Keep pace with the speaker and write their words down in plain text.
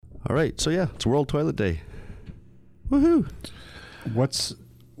All right, so yeah, it's World Toilet Day. Woohoo!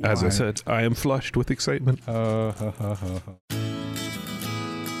 As I said, I am flushed with excitement.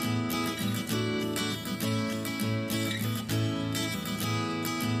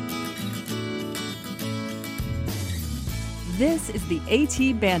 This is the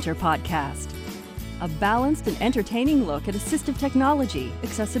AT Banter Podcast, a balanced and entertaining look at assistive technology,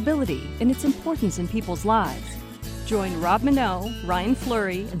 accessibility, and its importance in people's lives. Join Rob Minot, Ryan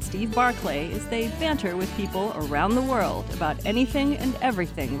Fleury, and Steve Barclay as they banter with people around the world about anything and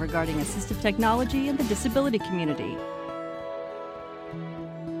everything regarding assistive technology and the disability community.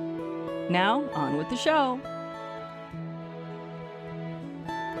 Now, on with the show.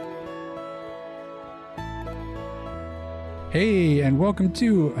 Hey, and welcome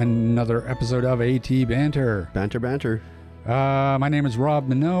to another episode of AT Banter. Banter. My name is Rob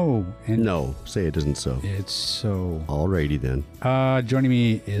Minot. And No, say it isn't so. It's so. Alrighty then. Joining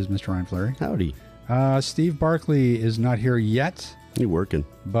me is Mr. Ryan Fleury. Howdy. Steve Barclay is not here yet, You working?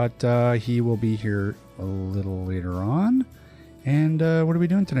 but he will be here a little later on. And what are we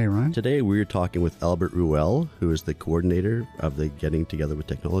doing today, Ryan? Today we're talking with Albert Ruel, who is the coordinator of the Getting Together with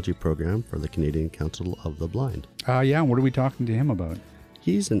Technology program for the Canadian Council of the Blind. Yeah, and what are we talking to him about?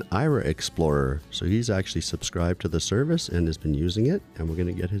 He's an Aira explorer, so he's actually subscribed to the service and has been using it, and we're going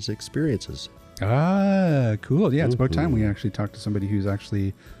to get his experiences. Ah, cool. Yeah, it's about time we actually talk to somebody who's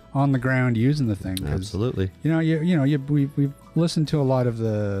actually on the ground using the thing. 'Cause, Absolutely. we've listened to a lot of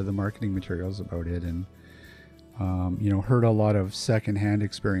the marketing materials about it, and heard a lot of secondhand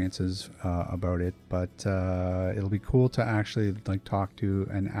experiences about it. But it'll be cool to actually talk to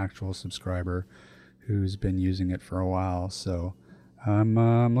an actual subscriber who's been using it for a while. So I'm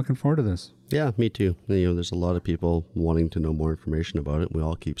looking forward to this. Yeah, me too. There's a lot of people wanting to know more information about it. We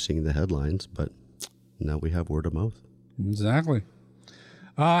all keep seeing the headlines, but now we have word of mouth. Exactly.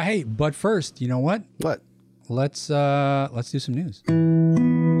 Hey, but first, you know what? What? Let's do some news.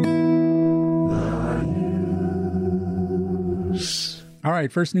 All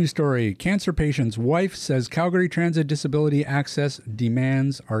right, first news story. Cancer patient's wife says Calgary Transit Disability Access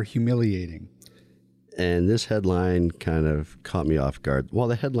demands are humiliating. And this headline kind of caught me off guard. Well,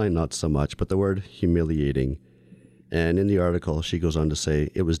 the headline not so much, but the word humiliating. And in the article, she goes on to say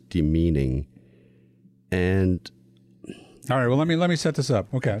it was demeaning. And all right, well, let me set this up.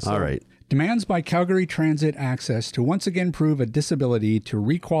 Okay. So all right. Demands by Calgary Transit Access to once again prove a disability to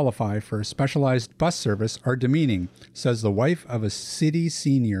requalify for a specialized bus service are demeaning, says the wife of a city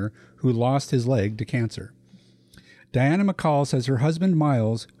senior who lost his leg to cancer. Diana McCall says her husband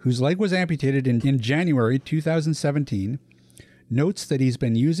Miles, whose leg was amputated in January 2017, notes that he's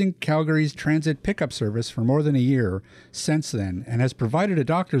been using Calgary's transit pickup service for more than a year since then and has provided a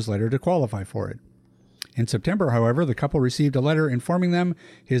doctor's letter to qualify for it. In September, however, the couple received a letter informing them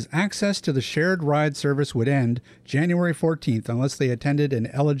his access to the shared ride service would end January 14th unless they attended an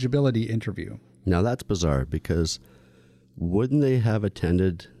eligibility interview. Now that's bizarre because wouldn't they have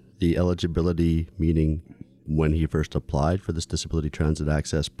attended the eligibility meeting when he first applied for this Disability Transit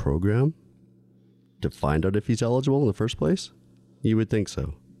Access program to find out if he's eligible in the first place? You would think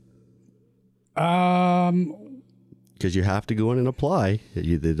so. Because you have to go in and apply.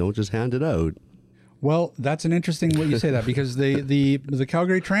 They don't just hand it out. Well, that's an interesting way you say that because the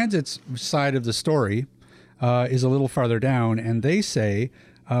Calgary Transit's side of the story is a little farther down, and they say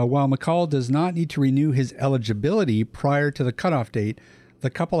while McCall does not need to renew his eligibility prior to the cutoff date,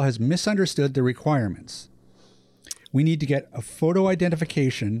 the couple has misunderstood the requirements. We need to get a photo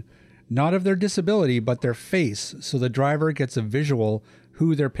identification, not of their disability, but their face, so the driver gets a visual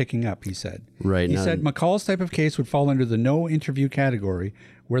who they're picking up, he said. Right. He said McCall's type of case would fall under the no interview category,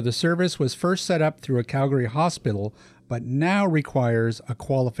 where the service was first set up through a Calgary hospital, but now requires a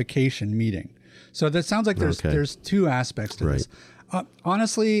qualification meeting. So that sounds like there's two aspects to this.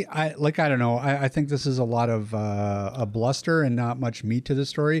 Honestly, I don't know. I think this is a lot of a bluster and not much meat to the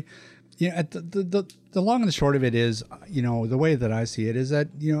story. The long and the short of it is, the way that I see it is that,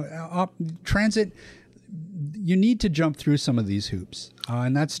 transit, you need to jump through some of these hoops.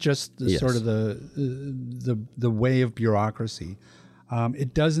 And that's just sort of the way of bureaucracy.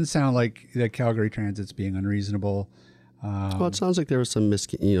 It doesn't sound like that Calgary Transit's being unreasonable. Well, it sounds like there was some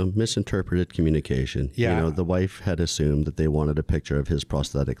misinterpreted communication. Yeah. The wife had assumed that they wanted a picture of his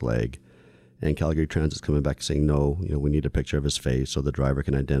prosthetic leg. And Calgary Transit's coming back saying, no, we need a picture of his face so the driver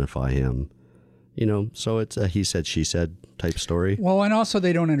can identify him. So it's a he said, she said type story. Well, and also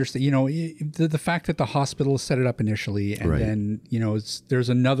they don't understand, the fact that the hospital set it up initially and then, there's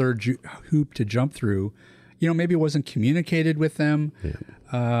another hoop to jump through. Maybe it wasn't communicated with them. Yeah.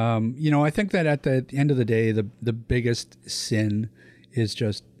 I think that at the end of the day, the biggest sin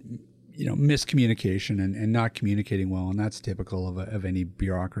just, miscommunication and not communicating well. And that's typical of any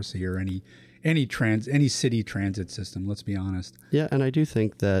bureaucracy or any city transit system, let's be honest. Yeah, and I do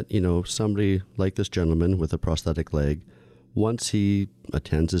think that, somebody like this gentleman with a prosthetic leg, once he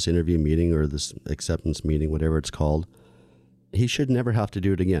attends this interview meeting or this acceptance meeting, whatever it's called, he should never have to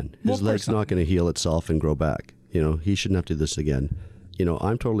do it again. His leg's not going to heal itself and grow back. He shouldn't have to do this again.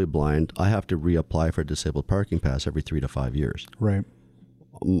 I'm totally blind. I have to reapply for a disabled parking pass every 3 to 5 years. Right.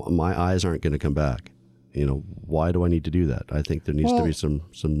 My eyes aren't going to come back. Why do I need to do that? I think there needs to be some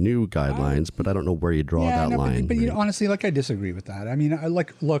new guidelines, but I don't know where you draw that line. But honestly, I disagree with that. I mean,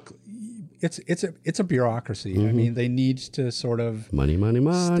 look, it's a bureaucracy. Mm-hmm. I mean, they need to sort of money.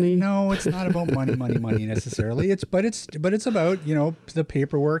 No, it's not about money necessarily. It's about the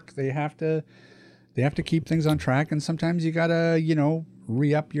paperwork. They have to keep things on track, and sometimes you gotta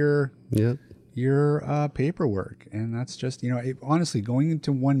re-up your paperwork, and that's just honestly going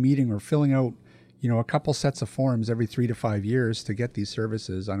into one meeting or filling out a couple sets of forms every 3 to 5 years to get these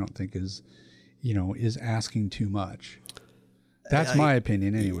services, I don't think is asking too much. That's my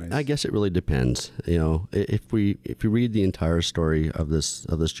opinion anyways. I guess it really depends. If we read the entire story of this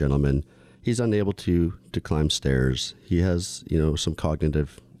gentleman, he's unable to climb stairs. He has, some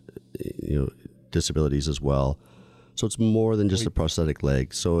cognitive, disabilities as well. So it's more than just a prosthetic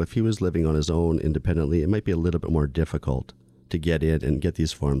leg. So if he was living on his own independently, it might be a little bit more difficult to get in and get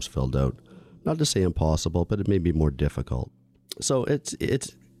these forms filled out. Not to say impossible, but it may be more difficult. So it's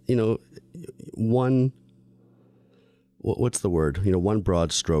one, what's the word? One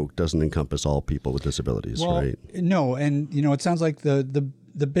broad stroke doesn't encompass all people with disabilities, right? No, and it sounds like the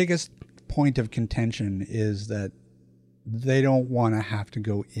biggest point of contention is that they don't want to have to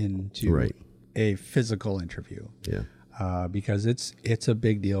go into a physical interview. Yeah. Because it's a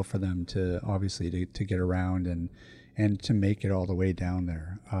big deal for them to obviously to get around and to make it all the way down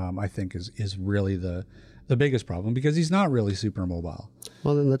there. I think is really the biggest problem, because he's not really super mobile.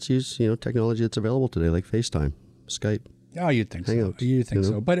 Well, then let's use technology that's available today, like FaceTime, Skype. Oh, you'd think so. You'd think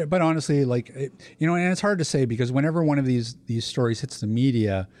so. But honestly, and it's hard to say, because whenever one of these stories hits the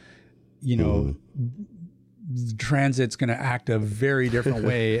media, transit's going to act a very different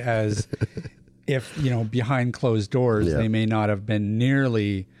way as if, behind closed doors, they may not have been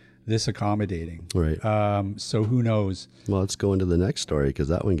nearly this accommodating. Right. So who knows? Well, let's go into the next story, because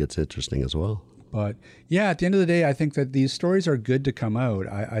that one gets interesting as well. But yeah, at the end of the day, I think that these stories are good to come out.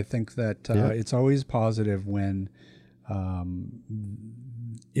 I think that it's always positive when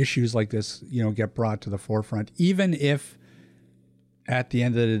issues like this, get brought to the forefront, even if at the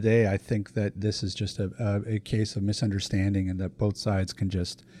end of the day, I think that this is just a case of misunderstanding, and that both sides can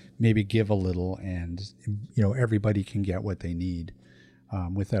just maybe give a little, and everybody can get what they need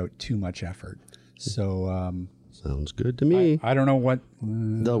without too much effort. So sounds good to me. I don't know what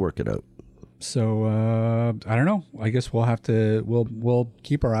they'll work it out. So I don't know. I guess we'll have to we'll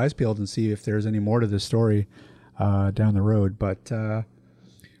keep our eyes peeled and see if there's any more to this story down the road. But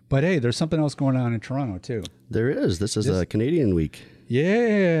hey, there's something else going on in Toronto too. There is. This is a Canadian week.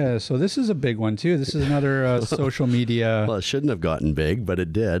 Yeah, so this is a big one too. This is another social media. Well, it shouldn't have gotten big, but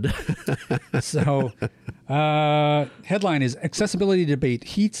it did. So, headline is accessibility debate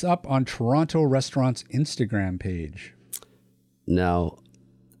heats up on Toronto restaurant's Instagram page. Now,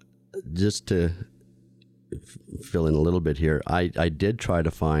 just to fill in a little bit here, I did try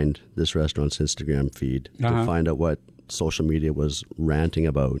to find this restaurant's Instagram feed to find out what social media was ranting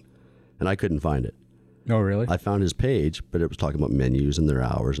about, and I couldn't find it. Oh, really? I found his page, but it was talking about menus and their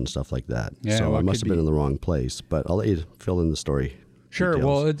hours and stuff like that. Yeah, so I must have been in the wrong place, but I'll let you fill in the story. Sure.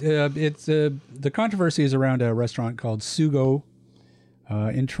 Details. Well, it's the controversy is around a restaurant called Sugo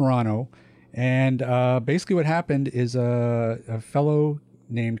in Toronto. And basically what happened is a fellow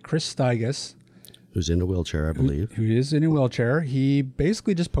named Chris Stygus, who's in a wheelchair, I believe. Who is in a wheelchair. He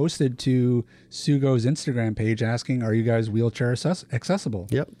basically just posted to Sugo's Instagram page asking, are you guys wheelchair accessible?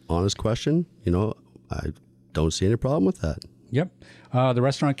 Yep. Honest question. I don't see any problem with that. Yep. The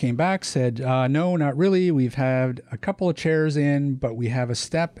restaurant came back, said, no, not really. We've had a couple of chairs in, but we have a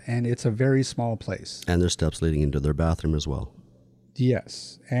step, and it's a very small place. And there's steps leading into their bathroom as well.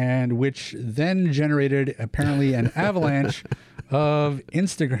 Yes. And which then generated apparently an avalanche of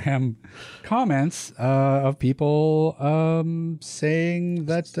Instagram comments of people saying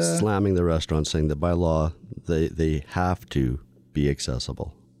that... slamming the restaurant, saying that by law, they have to be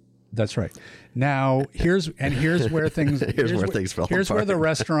accessible. That's right. Now, here's where things fell Here's apart. where the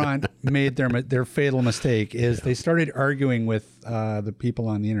restaurant made their fatal mistake is they started arguing with the people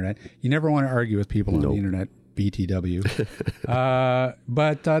on the internet. You never want to argue with people on the internet BTW.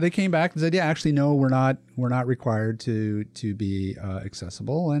 But they came back and said, yeah, actually, no, we're not required to be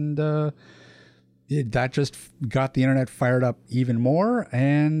accessible. And that just got the internet fired up even more.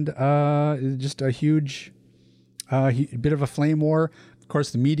 And just a huge bit of a flame war. Of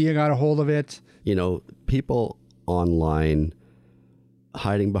course, the media got a hold of it. You know, people online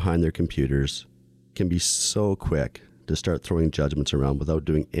hiding behind their computers can be so quick to start throwing judgments around without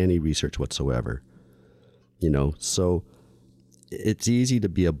doing any research whatsoever. You know, so it's easy to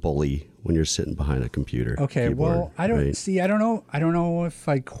be a bully when you're sitting behind a computer. Okay, keyboard, well, I don't right? see. I don't know if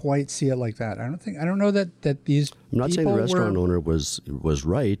I quite see it like that. I don't know that these. I'm not saying the people restaurant were, owner was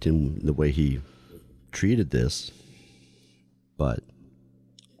right in the way he treated this, but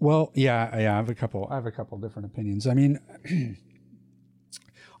Well, yeah, I have a couple different opinions. I mean,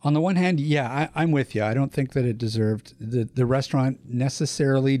 on the one hand, yeah, I'm with you. I don't think that it deserved the restaurant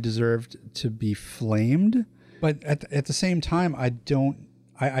necessarily deserved to be flamed, but at the same time, I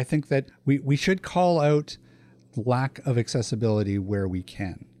think that we should call out lack of accessibility where we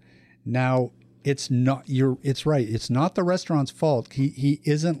can. Now, it's right. It's not the restaurant's fault. He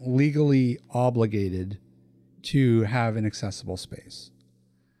isn't legally obligated to have an accessible space.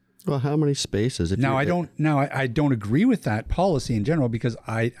 well, how many spaces? I don't agree with that policy in general, because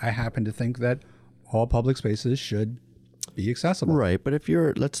I happen to think that all public spaces should be accessible. Right, but if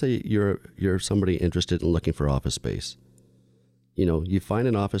let's say you're somebody interested in looking for office space, you know, you find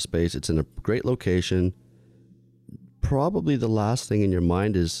an office space, it's in a great location. Probably the last thing in your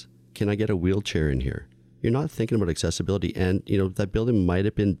mind is, can I get a wheelchair in here? You're not thinking about accessibility, and you know that building might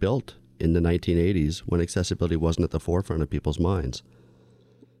have been built in the 1980s when accessibility wasn't at the forefront of people's minds.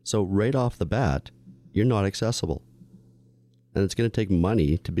 So right off the bat, you're not accessible. And it's going to take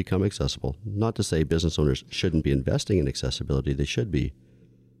money to become accessible. Not to say business owners shouldn't be investing in accessibility. They should be.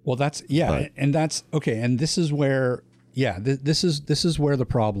 Well, and that's okay. And this is where, this is where the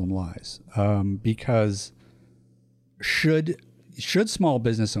problem lies. Because should small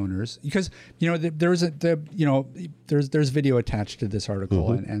business owners, because you know there's video attached to this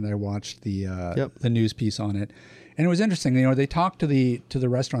article, and I watched the news piece on it. And it was interesting. You know, they talked to the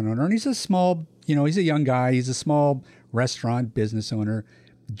restaurant owner, and he's a young guy. He's a small restaurant business owner,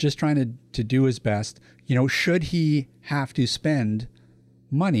 just trying to do his best. You know, should he have to spend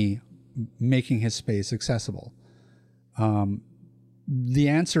money making his space accessible? The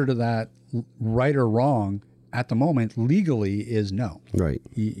answer to that, right or wrong, at the moment, legally, is no. Right.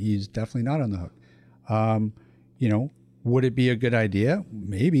 He's definitely not on the hook. You know, would it be a good idea?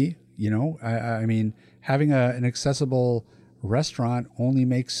 Maybe. You know, I mean, having an accessible restaurant only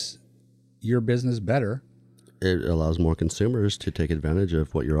makes your business better. It allows more consumers to take advantage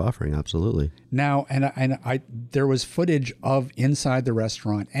of what you're offering. Absolutely. Now, and there was footage of inside the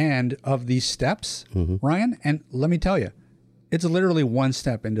restaurant and of these steps, Ryan. And let me tell you, it's literally one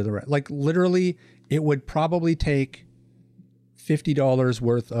step into the literally, it would probably take $50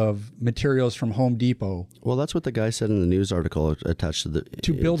 worth of materials from Home Depot. Well, that's what the guy said in the news article attached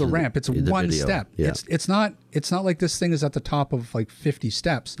to build a ramp. It's one video. step. Yeah. It's not like this thing is at the top of like 50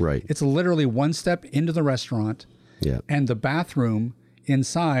 steps. Right. It's literally one step into the restaurant. Yeah. And the bathroom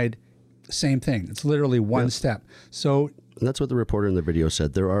inside, same thing. It's literally one step. So and that's what the reporter in the video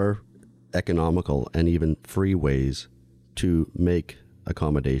said. There are economical and even free ways to make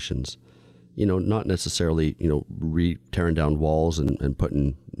accommodations. You know, not necessarily, you know, tearing down walls and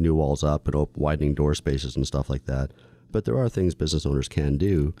putting new walls up and widening door spaces and stuff like that. But there are things business owners can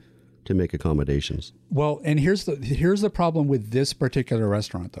do to make accommodations. Well, and here's the problem with this particular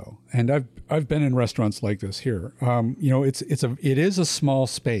restaurant, though. And I've been in restaurants like this here. You know, it is a small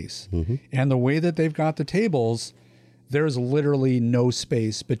space, and the way that they've got the tables, there's literally no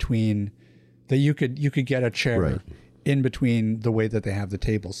space between that you could get a chair. Right. In between the way that they have the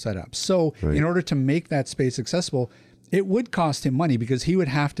tables set up. So in order to make that space accessible, it would cost him money, because he would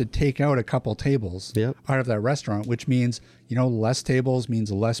have to take out a couple tables out of that restaurant, which means, you know, less tables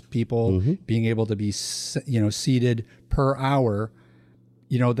means less people being able to be, you know, seated per hour.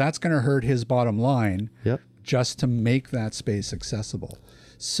 You know, that's going to hurt his bottom line just to make that space accessible.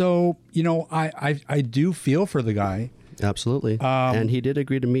 So, you know, I do feel for the guy. Absolutely. And he did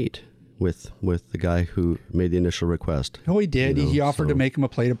agree to meet with the guy who made the initial request. Oh, he did. You know, he offered to make him a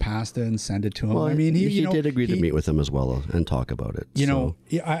plate of pasta and send it to him. Well, I mean, he did agree to meet with him as well and talk about it. You know,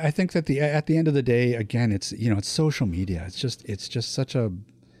 I think that at the end of the day, again, it's, you know, it's social media. It's just such a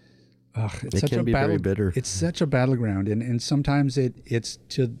very bitter. It's such a battleground, and sometimes it's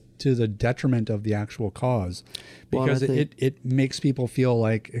to the detriment of the actual cause, because it makes people feel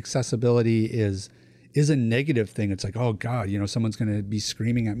like accessibility is is a negative thing. It's like, oh God, someone's going to be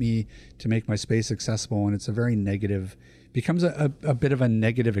screaming at me to make my space accessible. And it's a very negative, becomes a bit of a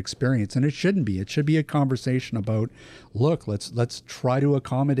negative experience. And it shouldn't be. It should be a conversation about, look, let's try to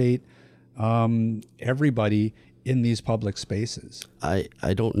accommodate everybody in these public spaces. I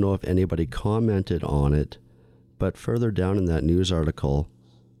don't know if anybody commented on it, but further down in that news article,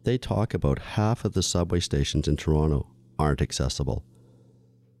 they talk about half of the subway stations in Toronto aren't accessible.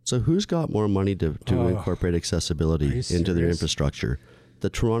 So who's got more money to incorporate accessibility into their infrastructure? The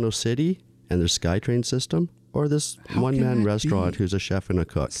Toronto City and their SkyTrain system, or this one-man restaurant who's a chef and a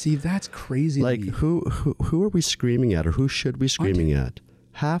cook? See, that's crazy. Like, who are we screaming at, or who should we be screaming at?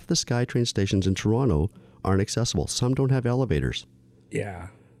 Half the SkyTrain stations in Toronto aren't accessible. Some don't have elevators. Yeah.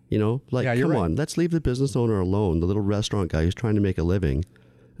 Come on, let's leave the business owner alone, the little restaurant guy who's trying to make a living.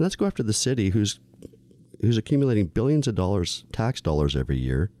 And let's go after the city who's accumulating billions of dollars, tax dollars every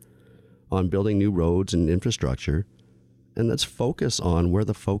year on building new roads and infrastructure. And let's focus on where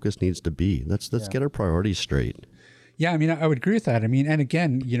the focus needs to be. Let's get our priorities straight. Yeah, I mean, I would agree with that. I mean, and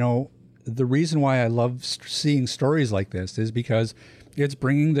again, the reason why I love seeing stories like this is because it's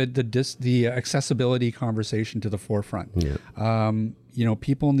bringing the accessibility conversation to the forefront. Yeah.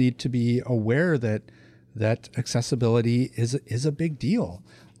 People need to be aware that accessibility is a big deal.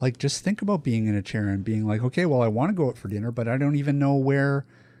 Like, just think about being in a chair and being like, okay, well, I want to go out for dinner, but I don't even know where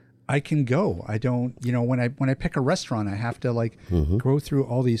I can go. I don't, when I pick a restaurant, I have to go through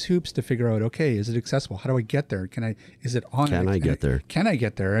all these hoops to figure out, okay, is it accessible? How do I get there? Is it on? Can I get there? Can I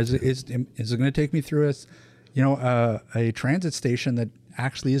get there? Is it going to take me through a transit station that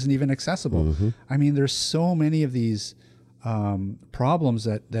actually isn't even accessible? Mm-hmm. I mean, there's so many of these problems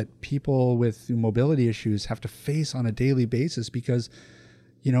that people with mobility issues have to face on a daily basis because,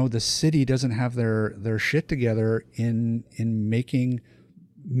 the city doesn't have their shit together in making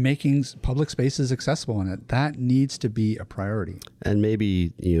public spaces accessible, and that needs to be a priority. And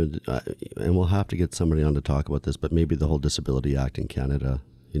maybe, and we'll have to get somebody on to talk about this, but maybe the whole Disability Act in Canada,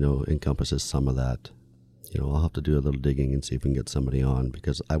 encompasses some of that. I'll have to do a little digging and see if we can get somebody on,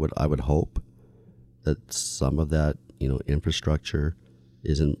 because I would hope that some of that, infrastructure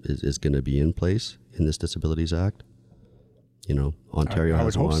is going to be in place in this Disabilities Act. Ontario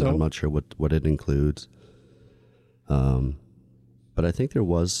has one. So. I'm not sure what it includes. But I think there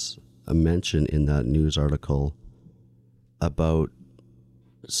was a mention in that news article about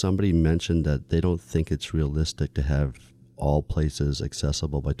somebody mentioned that they don't think it's realistic to have all places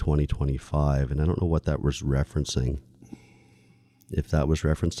accessible by 2025. And I don't know what that was referencing. If that was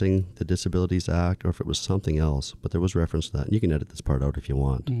referencing the Disabilities Act or if it was something else. But there was reference to that. You can edit this part out if you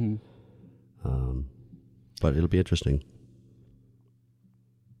want. Mm-hmm. But it'll be interesting.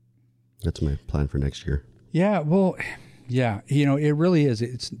 That's my plan for next year. Yeah, well... Yeah, it really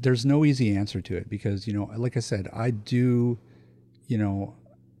is. There's no easy answer to it because, like I said, I do,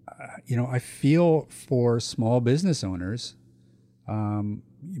 I feel for small business owners,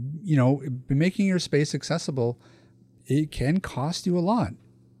 making your space accessible, it can cost you a lot.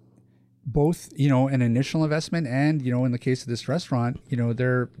 Both, an initial investment and, in the case of this restaurant,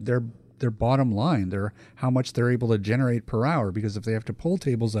 their bottom line, how much they're able to generate per hour, because if they have to pull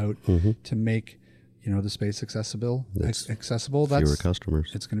tables out to make the space accessible. That's fewer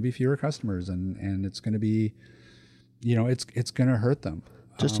customers. It's going to be fewer customers, and it's going to be, it's going to hurt them.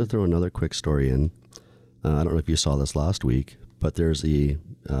 Just to throw another quick story in, I don't know if you saw this last week, but there's the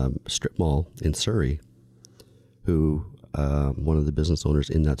strip mall in Surrey, who one of the business owners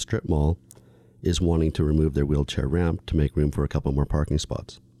in that strip mall is wanting to remove their wheelchair ramp to make room for a couple more parking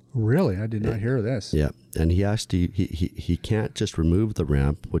spots. Really? I did not hear this. Yeah, and he can't just remove the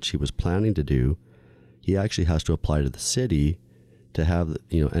ramp, which he was planning to do. He actually has to apply to the city to have,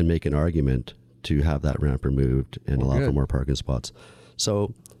 and make an argument to have that ramp removed and allow for more parking spots.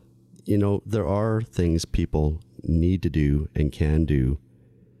 So, there are things people need to do and can do,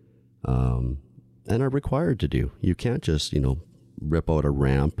 and are required to do. You can't just, rip out a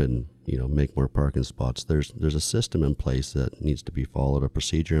ramp and, make more parking spots. There's a system in place that needs to be followed, a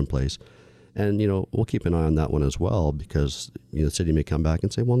procedure in place. And, we'll keep an eye on that one as well, because, the city may come back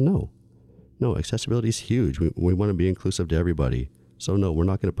and say, well, no, accessibility is huge. We want to be inclusive to everybody. So no, we're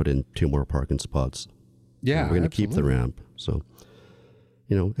not going to put in 2 more parking spots. Yeah, we're going to keep the ramp. So,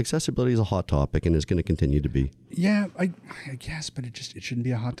 accessibility is a hot topic and is going to continue to be. Yeah, I guess, but it shouldn't be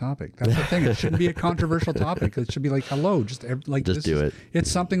a hot topic. That's the thing. It shouldn't be a controversial topic. It should be like, hello, just do it.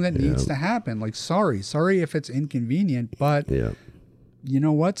 It's something that needs to happen. Like, sorry if it's inconvenient, but you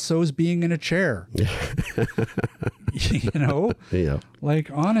know what? So is being in a chair. Yeah. Like,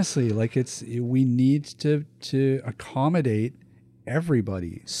 honestly, like we need to accommodate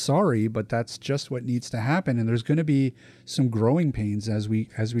everybody. Sorry, but that's just what needs to happen. And there's going to be some growing pains as we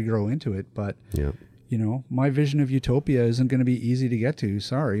grow into it. But, Yeah. you know, my vision of utopia isn't going to be easy to get to.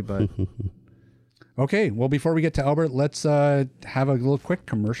 Sorry, but... Okay, well, before we get to Albert, let's have a little quick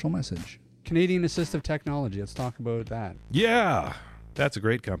commercial message. Canadian Assistive Technology. Let's talk about that. Yeah, that's a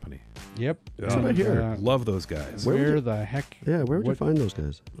great company. Yep. That's what I hear. Love those guys. Where the heck? Yeah, where would you find those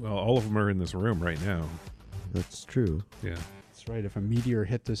guys? Well, all of them are in this room right now. That's true. Yeah. That's right. If a meteor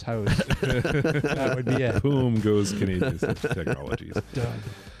hit this house, that would be it. Boom goes Canadian Assistive Technologies. Done.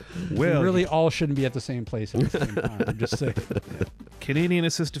 Well, We really all shouldn't be at the same place at the same time. I'm just saying. Canadian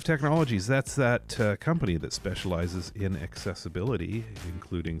Assistive Technologies, that's that company that specializes in accessibility,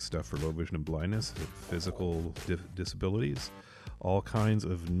 including stuff for low vision and blindness, physical disabilities, all kinds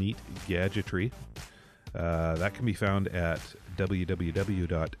of neat gadgetry. That can be found at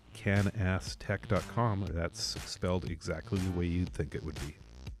www.canasstech.com. That's spelled exactly the way you'd think it would be.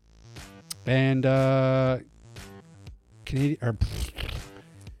 And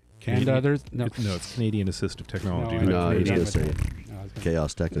Canada, there's no. No, it's Canadian Assistive Technology. No, not he's Canadian. going to say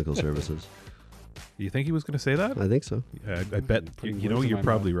Chaos Technical Services. You think he was going to say that? I think so. I bet. You know, you're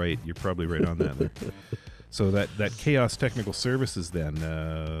probably right. You're probably right on that. There. So that Chaos Technical Services, then,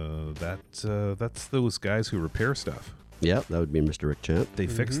 that's those guys who repair stuff. Yeah, that would be Mr. Rick Chant. They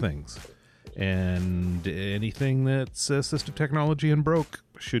fix things. And anything that's assistive technology and broke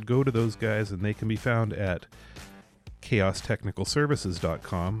should go to those guys, and they can be found at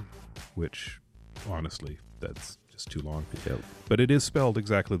chaostechnicalservices.com, which, honestly, that's just too long. Yep. But it is spelled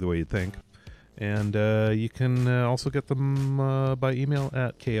exactly the way you'd think. And you can also get them by email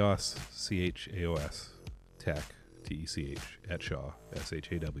at chaos, CHAOS, tech, TECH, at shaw,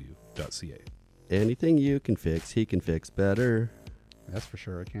 SHAW.ca. Anything you can fix, he can fix better. That's for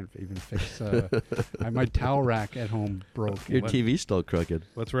sure. I can't even fix. My towel rack at home broke. Your TV's still crooked.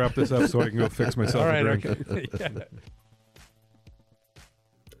 Let's wrap this up so I can go fix myself All right, a drink. okay. Yeah.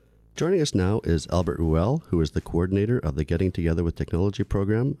 Joining us now is Albert Ruel, who is the coordinator of the Getting Together with Technology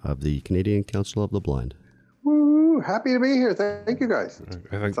program of the Canadian Council of the Blind. Woo! Happy to be here. Thank you, guys.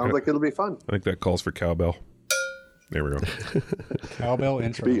 I Sounds like it'll be fun. think that calls for cowbell. There we go. Cowbell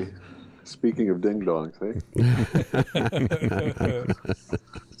intro. Speaking of ding dongs, hey?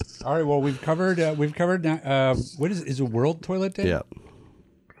 All right. Well, we've covered. What is a World Toilet Day? Yeah.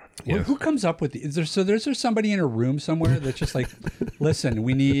 Who comes up with is there somebody in a room somewhere that's just like, listen,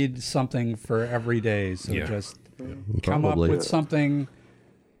 we need something for every day, so just come Probably. up with something.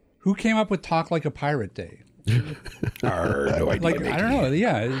 Who came up with Talk Like a Pirate Day? No idea. Like I don't know.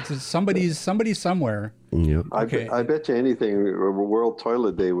 Yeah, it's just somebody somewhere. Yep. Okay. I bet you anything. World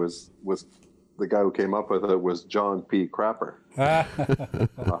Toilet Day was the guy who came up with it was John P. Crapper.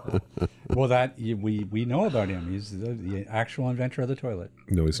 Well, we know about him. He's the actual inventor of the toilet.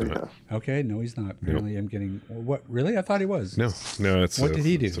 No, he's not. Okay, no, he's not. Apparently, I'm getting what? Really? I thought he was. No, it's What did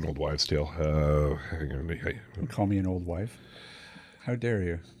he do? It's an old wives' tale. Hang on. You call me an old wife. How dare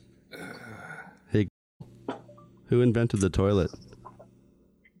you? Hey, who invented the toilet?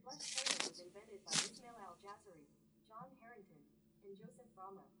 was invented by Ismail Al-Jazari, John Harrington, and Joseph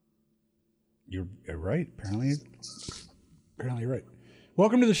Bramah. You're right. Apparently you're right.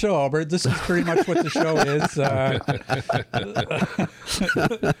 Welcome to the show, Albert. This is pretty much what the show is.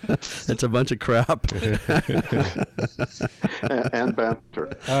 It's a bunch of crap. And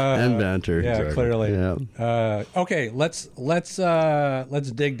banter. And banter. Yeah, Exactly. clearly. Yeah. Okay, let's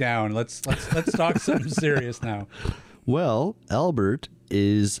dig down. Let's talk something serious now. Well, Albert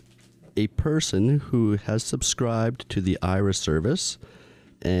is a person who has subscribed to the IRA service,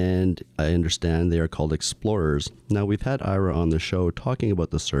 and I understand they are called Explorers. Now, we've had IRA on the show talking about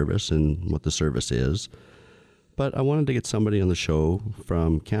the service and what the service is, but I wanted to get somebody on the show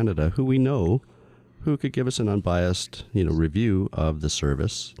from Canada who we know who could give us an unbiased, review of the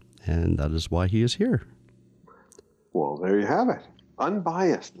service, and that is why he is here. Well, there you have it.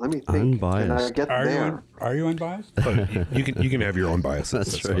 Unbiased. Let me think. Unbiased. Can I get there? Are you unbiased? You can have your own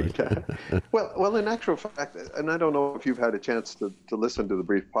biases. That's right. fine. Well, in actual fact, and I don't know if you've had a chance to listen to the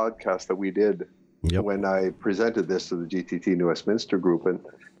brief podcast that we did Yep. when I presented this to the GTT New Westminster group. And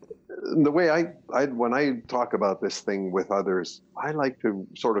the way when I talk about this thing with others, I like to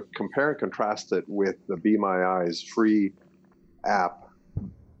sort of compare and contrast it with the Be My Eyes free app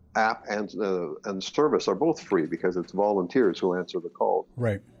and service are both free because it's volunteers who answer the call.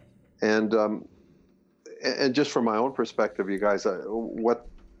 Right. And just from my own perspective, you guys, what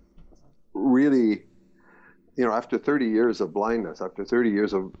really, after 30 years of blindness, after 30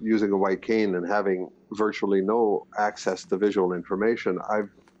 years of using a white cane and having virtually no access to visual information, I've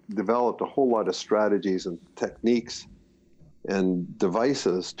developed a whole lot of strategies and techniques and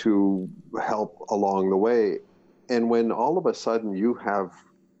devices to help along the way. And when all of a sudden you have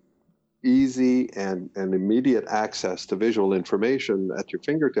easy and immediate access to visual information at your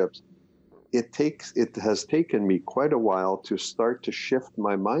fingertips, it has taken me quite a while to start to shift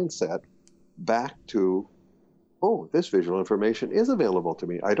my mindset back to, oh, this visual information is available to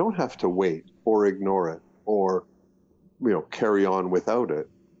me. I don't have to wait or ignore it or, carry on without it.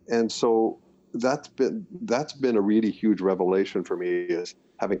 And so that's been a really huge revelation for me, is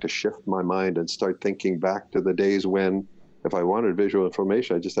having to shift my mind and start thinking back to the days when, if I wanted visual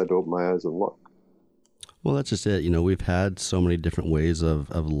information, I just had to open my eyes and look. Well, that's just it. We've had so many different ways of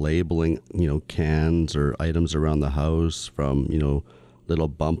labeling, cans or items around the house, from, little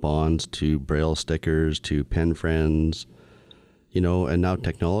bump-ons to Braille stickers to pen friends, and now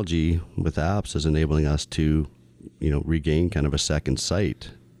technology with apps is enabling us to, regain kind of a second sight.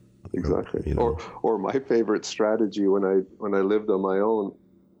 Exactly. Or my favorite strategy when I lived on my own,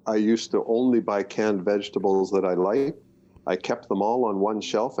 I used to only buy canned vegetables that I liked. I kept them all on one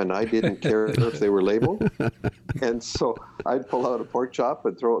shelf, and I didn't care if they were labeled. And so I'd pull out a pork chop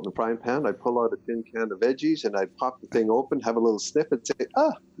and throw it in the frying pan. I'd pull out a tin can of veggies, and I'd pop the thing open, have a little sniff, and say,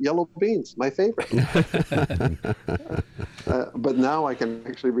 yellow beans, my favorite. But now I can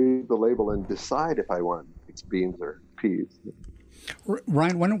actually read the label and decide if I want it's beans or peas.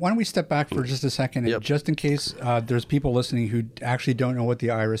 Ryan, why don't we step back for just a second, and just in case there's people listening who actually don't know what the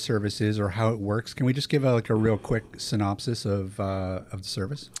Aira service is or how it works, can we just give a real quick synopsis of the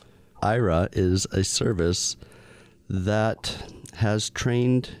service? Aira is a service that has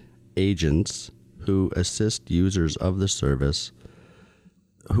trained agents who assist users of the service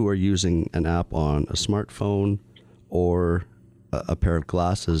who are using an app on a smartphone or a pair of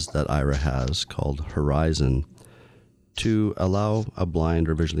glasses that Aira has called Horizon, to allow a blind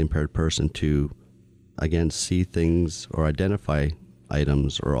or visually impaired person to, again, see things or identify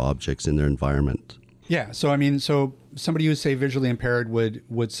items or objects in their environment. Yeah. So somebody who's, say, visually impaired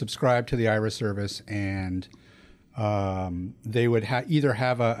would subscribe to the Aira service, and they would either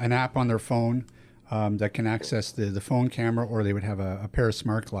have an app on their phone that can access the phone camera, or they would have a pair of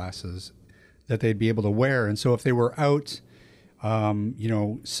smart glasses that they'd be able to wear. And so if they were out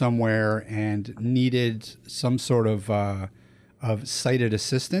somewhere and needed some sort of sighted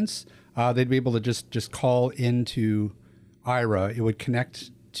assistance, they'd be able to just call into Aira. It would connect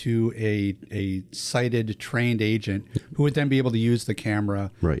to a sighted, trained agent who would then be able to use the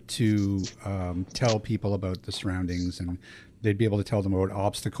camera to tell people about the surroundings, and they'd be able to tell them about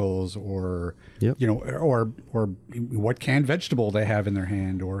obstacles or or what canned vegetable they have in their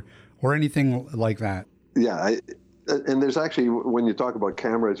hand or anything like that. Yeah. And there's actually, when you talk about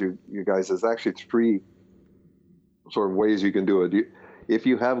cameras, you guys, there's actually three sort of ways you can do it. If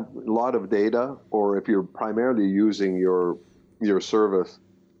you have a lot of data, or if you're primarily using your service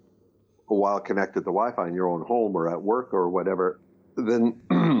while connected to Wi-Fi in your own home or at work or whatever, then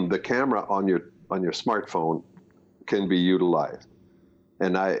the camera on your smartphone can be utilized.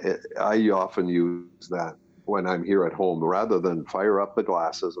 And I often use that when I'm here at home, rather than fire up the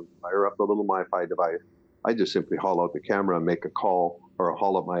glasses and fire up the little Wi-Fi device. I just simply haul out the camera and make a call, or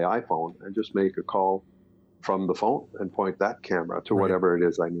haul up my iPhone and just make a call from the phone and point that camera to whatever it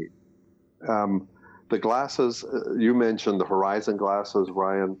is I need. The glasses, you mentioned the Horizon glasses,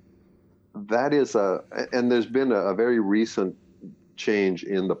 Ryan. That is and there's been a very recent change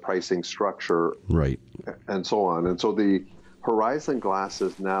in the pricing structure. Right. And so on. And so the Horizon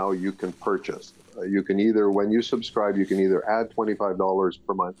glasses now you can purchase. You can either, when you subscribe, you can either add $25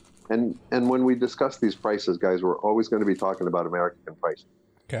 per month. And when we discuss these prices, guys, we're always going to be talking about American prices.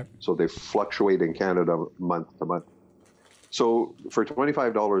 Okay. So they fluctuate in Canada month to month. So for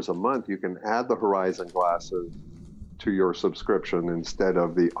 $25 a month, you can add the Horizon glasses to your subscription instead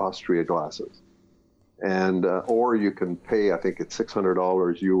of the Austria glasses. And or you can pay, I think it's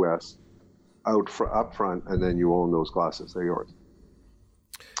 $600 US up front, and then you own those glasses. They're yours.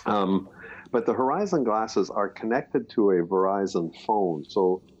 But the Horizon glasses are connected to a Verizon phone.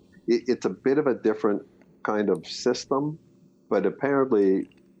 So it's a bit of a different kind of system, but apparently,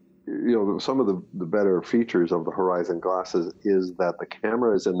 some of the better features of the Horizon glasses is that the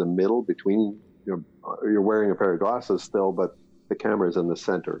camera is in the middle between, you're wearing a pair of glasses still, but the camera is in the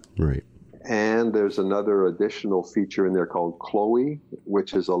center. Right. And there's another additional feature in there called Chloe,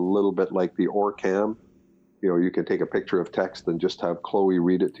 which is a little bit like the Orcam. You can take a picture of text and just have Chloe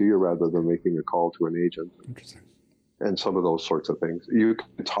read it to you rather than making a call to an agent. Interesting. And some of those sorts of things. You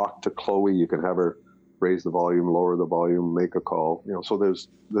can talk to Chloe. You can have her raise the volume, lower the volume, make a call. So there's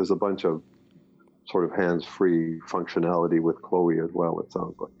a bunch of sort of hands-free functionality with Chloe as well, it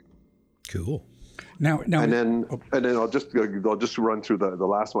sounds like. Cool. Now, and then I'll just run through the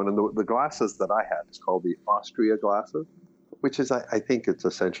last one. And the glasses that I had is called the Austria glasses, which is I think it's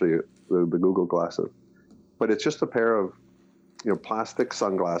essentially the Google glasses, but it's just a pair of plastic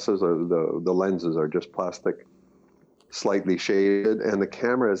sunglasses. Or the lenses are just plastic, slightly shaded, and the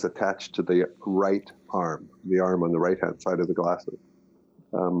camera is attached to the right arm, the arm on the right hand side of the glasses.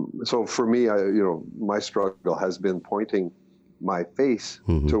 So for me, my struggle has been pointing my face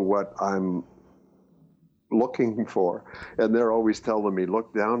to what I'm looking for, and they're always telling me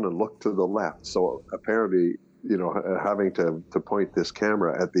look down and look to the left. So apparently, having to point this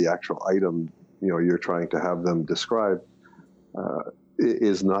camera at the actual item you're trying to have them describe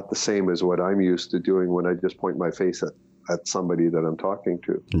is not the same as what I'm used to doing when I just point my face at somebody that I'm talking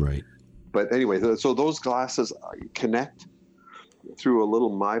to. Right. But anyway, so those glasses connect through a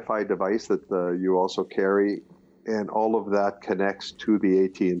little MiFi device that you also carry, and all of that connects to the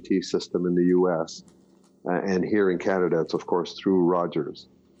AT&T system in the U.S. And here in Canada, it's of course through Rogers.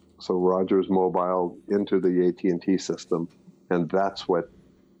 So Rogers Mobile into the AT&T system, and that's what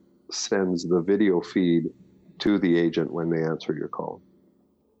sends the video feed to the agent when they answer your call.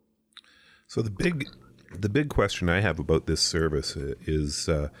 So the big question I have about this service is,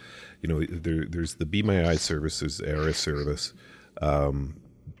 there's the Be My Eyes service, there's the ARIS service.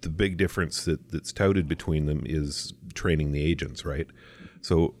 The big difference that's touted between them is training the agents, right?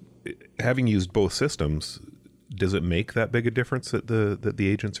 So having used both systems, does it make that big a difference that the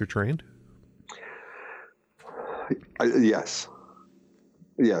agents are trained? Yes.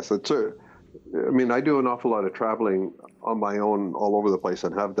 I do an awful lot of traveling on my own all over the place,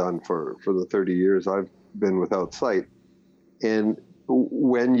 and have done for the 30 years I've been without sight. And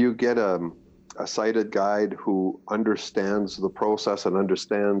when you get a sighted guide who understands the process and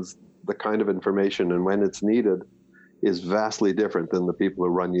understands the kind of information and when it's needed, is vastly different than the people who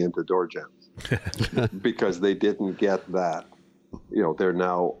run you into door jams because they didn't get that. They're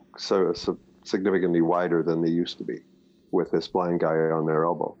now so significantly wider than they used to be with this blind guy on their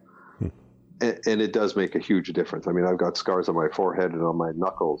elbow. And it does make a huge difference. I've got scars on my forehead and on my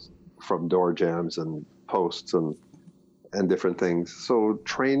knuckles from door jams and posts and different things. So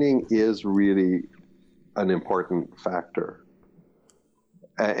training is really an important factor.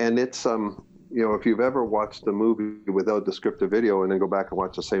 And it's, if you've ever watched a movie without descriptive video and then go back and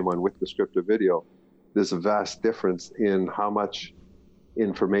watch the same one with descriptive video, there's a vast difference in how much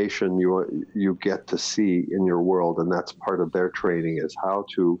information you get to see in your world. And that's part of their training, is how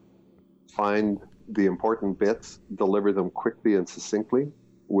to find the important bits, deliver them quickly and succinctly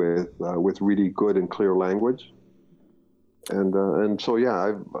with really good and clear language. And so,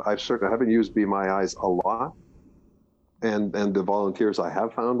 yeah, I haven't used Be My Eyes a lot. And the volunteers I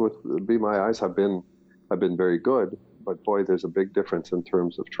have found with Be My Eyes have been very good, but boy, there's a big difference in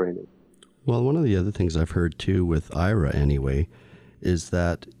terms of training. Well, one of the other things I've heard too with Aira anyway, is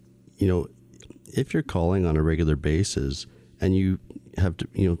that, if you're calling on a regular basis and you have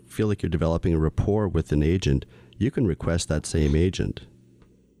to, feel like you're developing a rapport with an agent, you can request that same agent.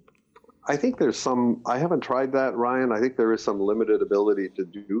 I think there's I haven't tried that, Ryan. I think there is some limited ability to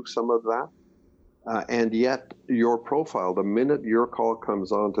do some of that. And yet your profile, the minute your call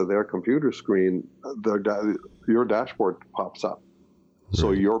comes onto their computer screen, your dashboard pops up. Right.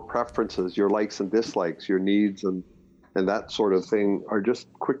 So your preferences, your likes and dislikes, your needs and that sort of thing are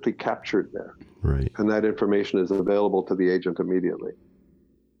just quickly captured there. Right. And that information is available to the agent immediately.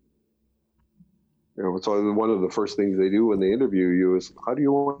 So one of the first things they do when they interview you is, how do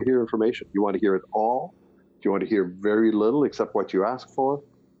you want to hear information? You want to hear it all? Do you want to hear very little except what you ask for?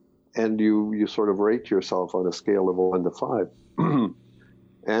 And you sort of rate yourself on a scale of 1 to 5.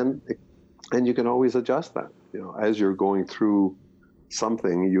 and you can always adjust that. As you're going through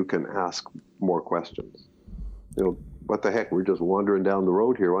something, you can ask more questions. What the heck, we're just wandering down the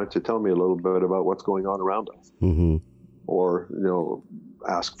road here. Why don't you tell me a little bit about what's going on around us? Mm-hmm. Or,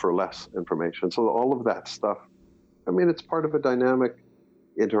 ask for less information. So all of that stuff, it's part of a dynamic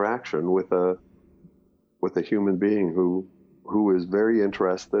interaction with a human being who is very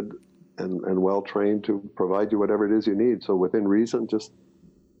interested and well trained to provide you whatever it is you need. So within reason, just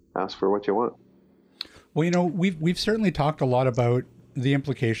ask for what you want. Well, we've certainly talked a lot about the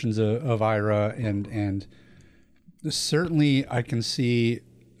implications of Aira, and certainly I can see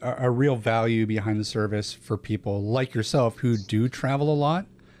a real value behind the service for people like yourself who do travel a lot.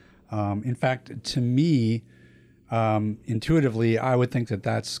 In fact, to me, intuitively, I would think that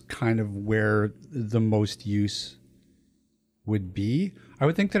that's kind of where the most use would be. I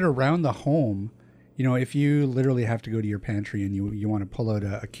would think that around the home, if you literally have to go to your pantry and you want to pull out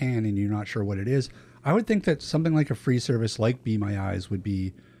a can and you're not sure what it is, I would think that something like a free service like Be My Eyes would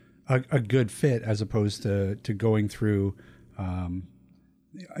be a good fit as opposed to going through,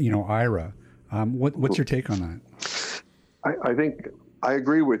 IRA. What's your take on that? I think I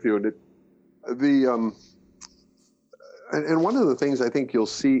agree with you. And one of the things I think you'll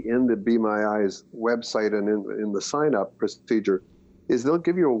see in the Be My Eyes website and in the sign up procedure is they'll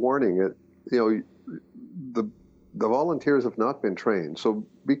give you a warning. The volunteers have not been trained, so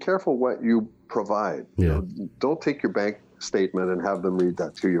be careful what you provide. Yeah. Don't take your bank statement and have them read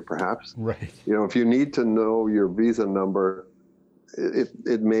that to you, perhaps. Right. If you need to know your visa number,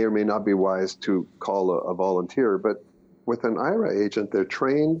 it may or may not be wise to call a volunteer. But with an IRA agent, they're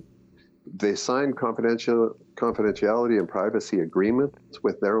trained. They sign confidentiality and privacy agreements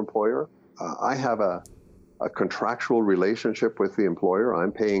with their employer. I have a contractual relationship with the employer.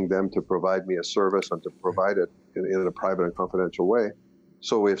 I'm paying them to provide me a service and to provide it in a private and confidential way.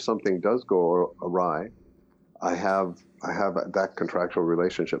 So if something does go awry, I have that contractual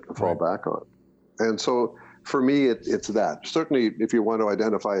relationship to fall back on. And so for me, it's that. Certainly, if you want to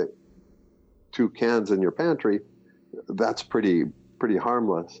identify 2 cans in your pantry, that's pretty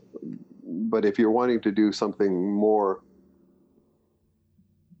harmless. But if you're wanting to do something more,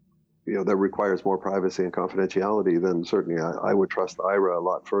 that requires more privacy and confidentiality, then certainly I would trust IRA a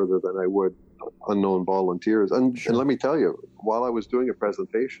lot further than I would unknown volunteers. And let me tell you, while I was doing a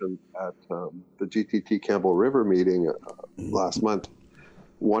presentation at the GTT Campbell River meeting last month,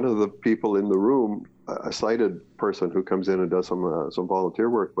 one of the people in the room, a sighted person who comes in and does some volunteer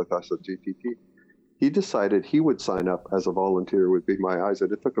work with us at GTT, he decided he would sign up as a volunteer with Be My Eyes,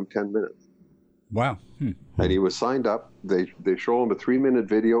 and it took him 10 minutes. Wow. And he was signed up. They show him a 3-minute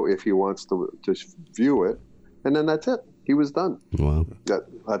video if he wants to view it, and then that's it. He was done. Wow.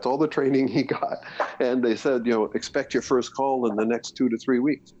 That's all the training he got. And they said, expect your first call in the next 2 to 3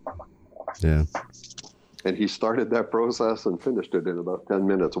 weeks. Yeah. And he started that process and finished it in about 10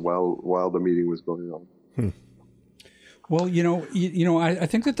 minutes while the meeting was going on. Well, I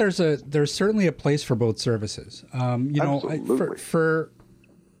think that there's certainly a place for both services. Absolutely. For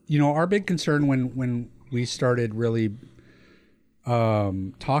our big concern when we started really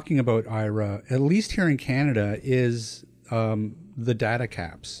talking about IRA, at least here in Canada, is the data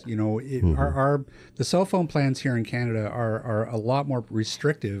caps. The cell phone plans here in Canada are a lot more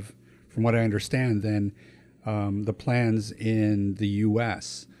restrictive, from what I understand, than the plans in the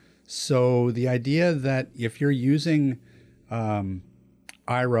U.S. So the idea that if you're using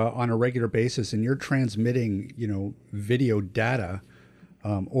IRA on a regular basis and you're transmitting, video data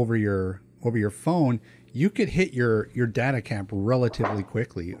over your phone, you could hit your data cap relatively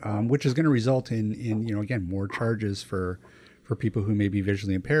quickly, which is going to result in again, more charges for people who may be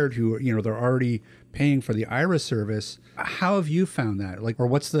visually impaired, who they're already paying for the IRA service. How have you found that? Or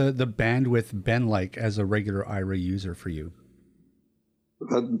what's the bandwidth been like as a regular IRA user for you?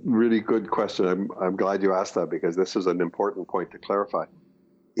 That's a really good question. I'm glad you asked that, because this is an important point to clarify.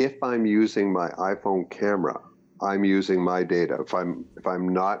 If I'm using my iPhone camera, I'm using my data. If I'm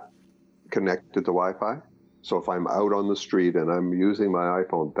not connected to Wi-Fi, so if I'm out on the street and I'm using my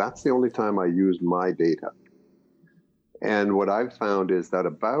iPhone, that's the only time I use my data. And what I've found is that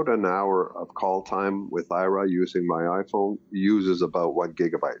about an hour of call time with IRA using my iPhone uses about 1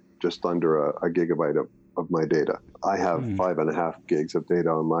 gigabyte, just under a gigabyte of my data. I have 5.5 gigs of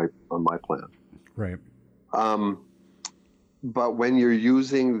data on my plan. Right. But when you're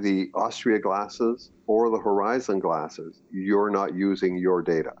using the Austria glasses or the Horizon glasses, you're not using your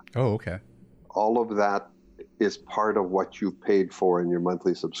data. Oh, okay. All of that is part of what you've paid for in your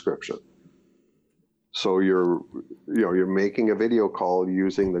monthly subscription. So you're making a video call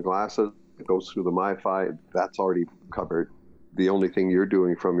using the glasses. It goes through the MiFi. That's already covered. The only thing you're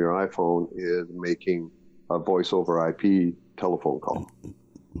doing from your iPhone is making a voice over IP telephone call.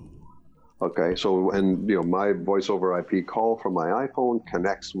 Okay, so my voice over IP call from my iPhone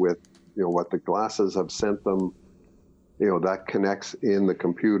connects with what the glasses have sent them. That connects in the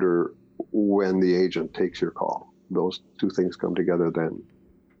computer when the agent takes your call. Those two things come together then.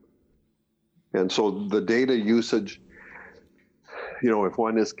 And so the data usage, if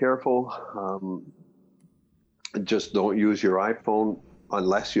one is careful, just don't use your iPhone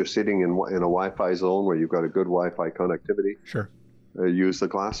unless you're sitting in a Wi-Fi zone where you've got a good Wi-Fi connectivity. Sure. Use the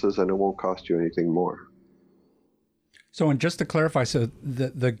glasses, and it won't cost you anything more. So, and just to clarify, so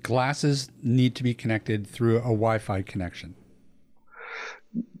the glasses need to be connected through a Wi-Fi connection,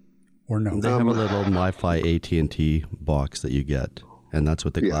 or no? They have a little Wi-Fi AT&T box that you get, and that's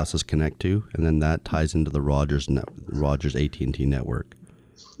what the glasses connect to, and then that ties into the Rogers AT&T network.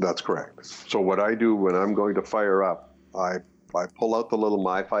 That's correct. So what I do when I'm going to fire up, I pull out the little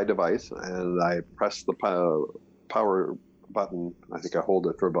MiFi device and I press the power button. I think I hold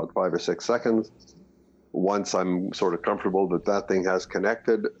it for about 5 or 6 seconds. Once I'm sort of comfortable that that thing has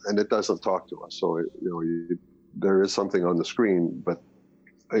connected, and it doesn't talk to us. So, there is something on the screen, but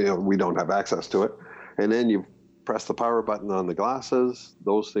we don't have access to it. And then you press the power button on the glasses.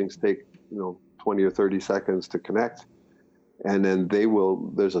 Those things take 20 or 30 seconds to connect. And then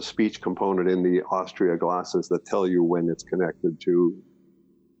there's a speech component in the Austria glasses that tell you when it's connected to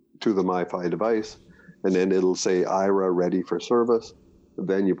the MiFi device. And then it'll say Aira ready for service.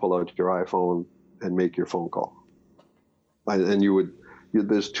 Then you pull out your iPhone and make your phone call. And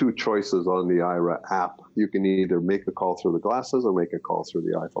there's 2 choices on the Aira app. You can either make a call through the glasses or make a call through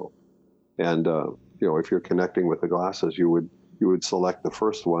the iPhone. And if you're connecting with the glasses, you would select the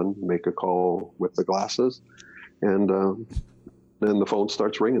first one, make a call with the glasses, and then the phone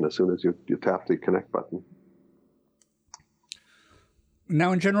starts ringing as soon as you tap the connect button.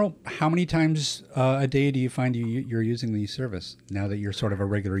 Now, in general, how many times a day do you find you're using the service now that you're sort of a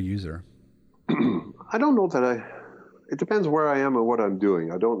regular user? I don't know it depends where I am and what I'm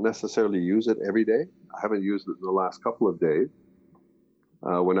doing. I don't necessarily use it every day. I haven't used it in the last couple of days.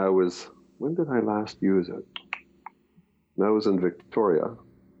 When did I last use it? That was in Victoria.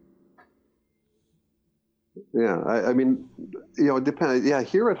 Yeah, I mean, it depends. Yeah,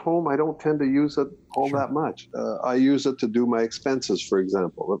 here at home, I don't tend to use it all that much. I use it to do my expenses, for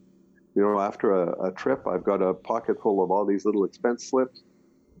example. After a trip, I've got a pocket full of all these little expense slips.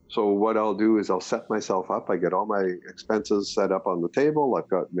 So what I'll do is I'll set myself up. I get all my expenses set up on the table. I've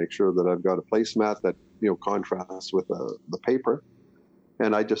got to make sure that I've got a placemat that contrasts with the paper.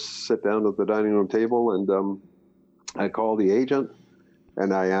 And I just sit down at the dining room table and I call the agent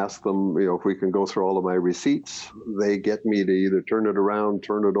and I ask them, if we can go through all of my receipts. They get me to either turn it around,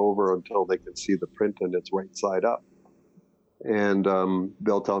 turn it over until they can see the print and it's right side up. And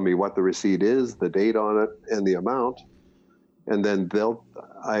they'll tell me what the receipt is, the date on it, and the amount. And then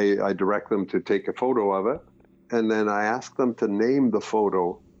I direct them to take a photo of it. And then I ask them to name the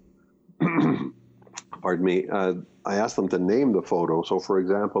photo. Pardon me. I ask them to name the photo. So, for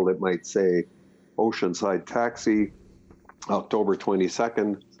example, it might say Oceanside Taxi, October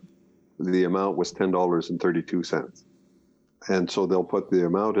 22nd. The amount was $10.32. And so they'll put the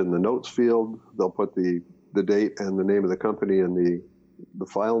amount in the notes field. They'll put the date and the name of the company in the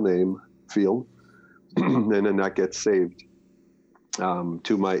file name field. And then that gets saved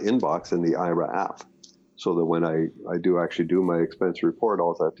to my inbox in the Aira app. So that when I do actually do my expense report,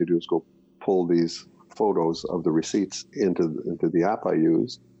 all I have to do is go pull these photos of the receipts into the app I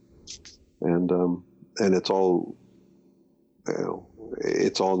use, and it's all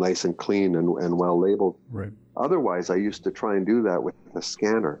nice and clean and well labeled. Right. Otherwise, I used to try and do that with a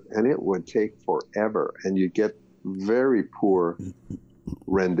scanner, and it would take forever, and you get very poor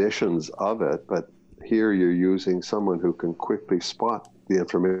renditions of it. But here you're using someone who can quickly spot the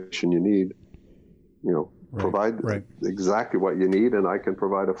information you need, provide exactly what you need, and I can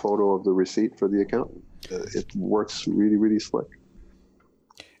provide a photo of the receipt for the accountant. It works really, really slick.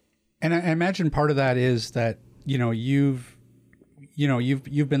 And I imagine part of that is that, you've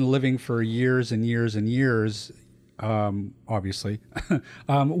been living for years and years and years, obviously,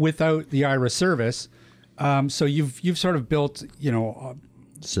 without the Aira service. So you've sort of built,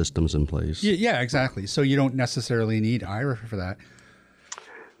 systems in place. Yeah, exactly. So you don't necessarily need Aira for that.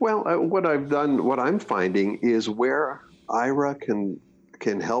 Well, what I'm finding is where Aira can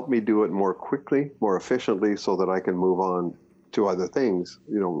help me do it more quickly, more efficiently, so that I can move on to other things,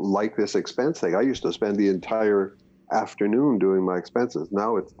 like this expense thing. I used to spend the entire afternoon doing my expenses.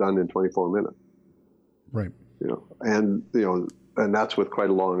 Now it's done in 24 minutes. Right. And that's with quite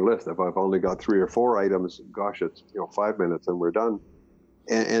a long list. If I've only got 3 or 4 items, gosh, it's 5 minutes and we're done.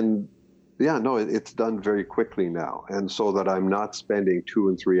 And yeah, no, it's done very quickly now. And so that I'm not spending 2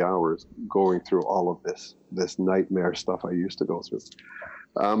 and 3 hours going through all of this nightmare stuff I used to go through.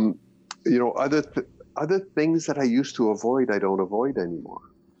 Other things that I used to avoid, I don't avoid anymore.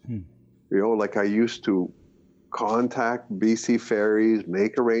 Like I used to contact BC Ferries,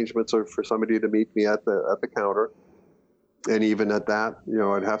 make arrangements for somebody to meet me at the counter. And even at that,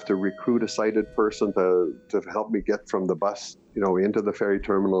 I'd have to recruit a sighted person to help me get from the bus, into the ferry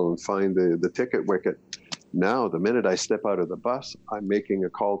terminal and find the ticket wicket. Now, the minute I step out of the bus, I'm making a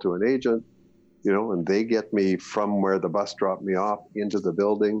call to an agent, and they get me from where the bus dropped me off into the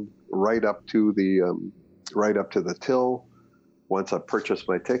building, right up to the till. Once I've purchased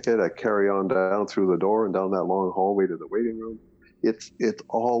my ticket, I carry on down through the door and down that long hallway to the waiting room. It's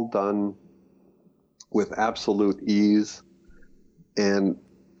all done with absolute ease and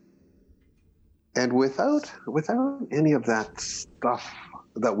without any of that stuff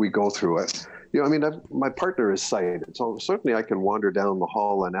that we go through. I mean, my partner is sighted, so certainly I can wander down the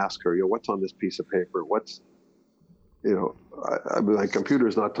hall and ask her, what's on this piece of paper? What's, my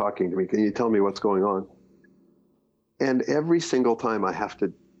computer's not talking to me. Can you tell me what's going on? And every single time I have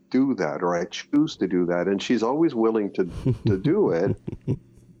to do that, or I choose to do that, and she's always willing to do it,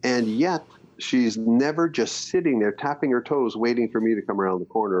 and yet she's never just sitting there tapping her toes waiting for me to come around the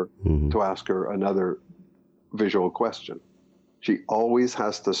corner to ask her another visual question. She always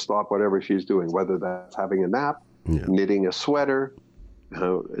has to stop whatever she's doing, whether that's having a nap, knitting a sweater,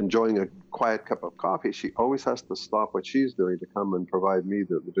 enjoying a quiet cup of coffee. She always has to stop what she's doing to come and provide me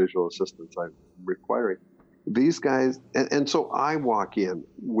the visual assistance I'm requiring. These guys, and so I walk in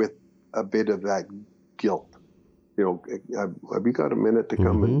with a bit of that guilt. Have you got a minute to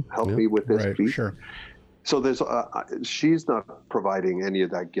come and help me with this, please? Sure. So there's, she's not providing any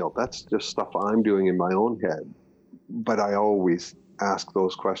of that guilt. That's just stuff I'm doing in my own head. But I always ask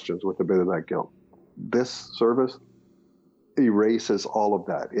those questions with a bit of that guilt. This service erases all of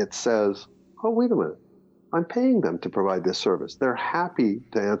that. It says, oh, wait a minute. I'm paying them to provide this service. They're happy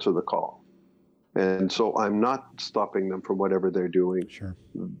to answer the call. And so I'm not stopping them from whatever they're doing. Sure.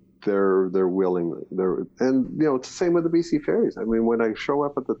 They're willing. And it's the same with the BC Ferries. I mean, when I show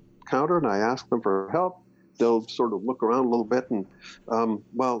up at the counter and I ask them for help, they'll sort of look around a little bit and,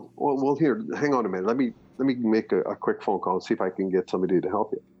 well, here, hang on a minute. Let me make a quick phone call and see if I can get somebody to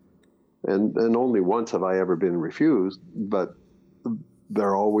help you. And only once have I ever been refused, but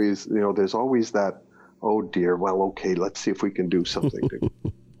they're always, there's always that, oh dear, well, okay, let's see if we can do something.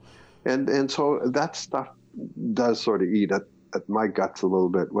 And so that stuff does sort of eat at my guts a little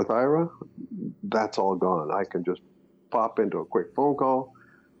bit. With Aira, that's all gone. I can just pop into a quick phone call.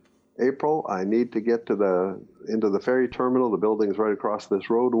 April, I need to get into the ferry terminal. The building's right across this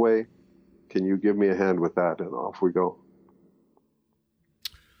roadway. Can you give me a hand with that? And off we go.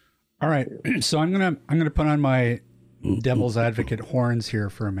 All right. So I'm gonna put on my devil's advocate horns here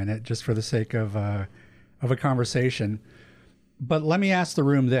for a minute, just for the sake of a conversation. But let me ask the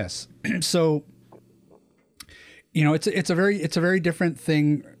room this. So, it's a very different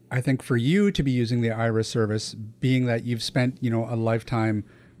thing, I think, for you to be using the Aira service, being that you've spent a lifetime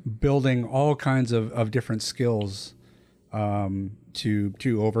building all kinds of different skills to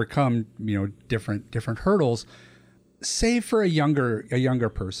overcome different hurdles. Say for a younger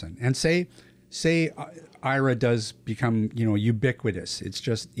person, and say Aira does become ubiquitous. It's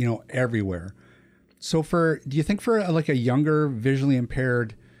just everywhere. So do you think for a younger visually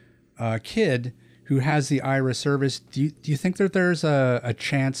impaired kid who has the Aira service, do you think that there's a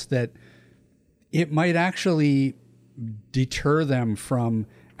chance that it might actually deter them from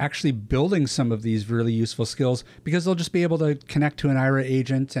actually building some of these really useful skills, because they'll just be able to connect to an Aira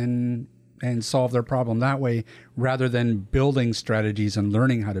agent and solve their problem that way, rather than building strategies and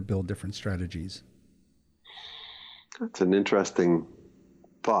learning how to build different strategies? That's an interesting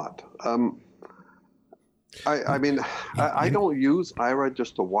thought. I don't use Aira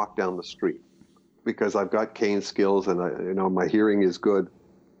just to walk down the street, because I've got cane skills and my hearing is good,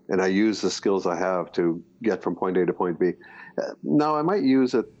 and I use the skills I have to get from point A to point B. Now I might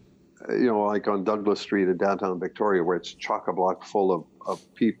use it, like on Douglas Street in downtown Victoria, where it's chock-a-block full of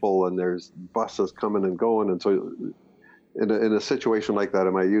people and there's buses coming and going, and so in a situation like that I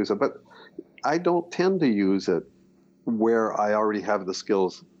might use it. But I don't tend to use it where I already have the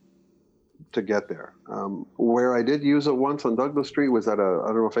skills to get there. Where I did use it once on Douglas Street was at I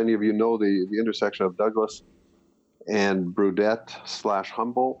don't know if any of you know the intersection of Douglas and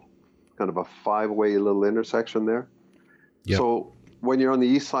Brudette/Humboldt, kind of a 5-way little intersection there. Yep. So when you're on the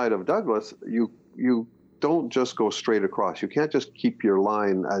east side of Douglas, you don't just go straight across. You can't just keep your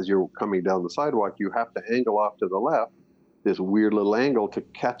line as you're coming down the sidewalk. You have to angle off to the left, this weird little angle to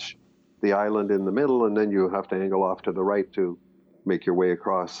catch the island in the middle, and then you have to angle off to the right to make your way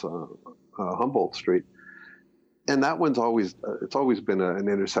across Humboldt Street. And that one's it's always been an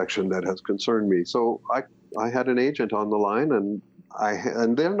intersection that has concerned me. So I had an agent on the line,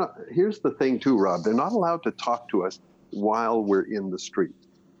 and they're not. Here's the thing too, Rob. They're not allowed to talk to us while we're in the street.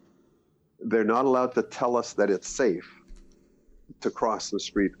 They're not allowed to tell us that it's safe to cross the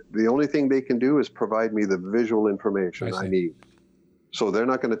street. The only thing they can do is provide me the visual information I need. So they're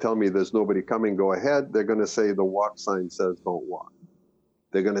not going to tell me there's nobody coming, go ahead. They're going to say the walk sign says don't walk.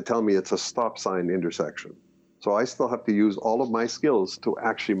 They're going to tell me it's a stop sign intersection. So I still have to use all of my skills to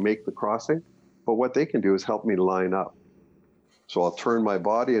actually make the crossing. But what they can do is help me line up. So I'll turn my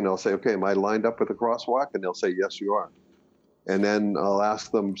body and I'll say, okay, am I lined up with the crosswalk? And they'll say, yes, you are. And then I'll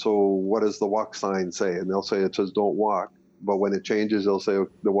ask them, so what does the walk sign say? And they'll say it says don't walk. But when it changes, they'll say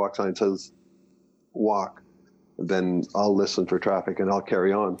the walk sign says walk. Then I'll listen for traffic and I'll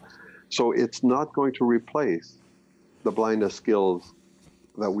carry on. So it's not going to replace the blindness skills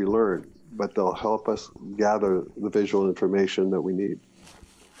that we learn, but they'll help us gather the visual information that we need.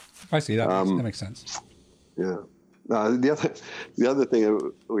 I see. That makes sense. Yeah. The other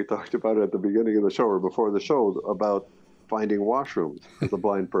thing we talked about at the beginning of the show or before the show about finding washrooms as a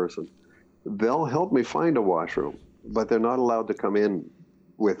blind person. They'll help me find a washroom, but they're not allowed to come in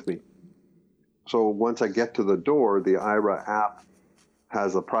with me. So once I get to the door, the Aira app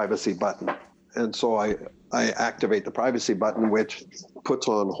has a privacy button. And so I activate the privacy button, which puts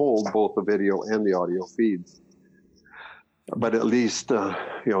on hold both the video and the audio feeds. But at least,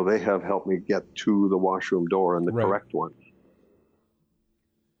 they have helped me get to the washroom door and the correct one.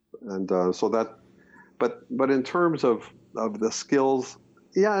 And so that, but in terms of the skills,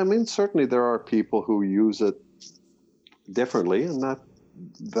 yeah, I mean, certainly there are people who use it differently, and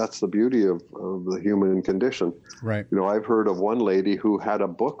that's the beauty of the human condition. Right. I've heard of one lady who had a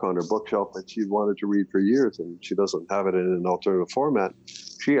book on her bookshelf that she wanted to read for years, and she doesn't have it in an alternative format.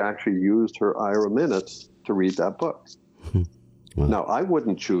 She actually used her Aira Minutes to read that book. Wow. Now, I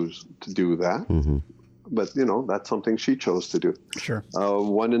wouldn't choose to do that, but, that's something she chose to do. Sure.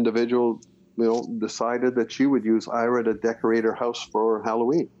 One individual, decided that she would use Aira to decorate her house for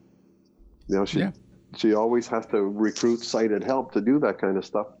Halloween. She always has to recruit sighted help to do that kind of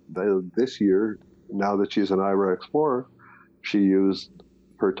stuff. This year, now that she's an Aira Explorer, she used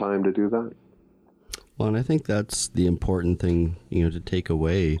her time to do that. Well, and I think that's the important thing, to take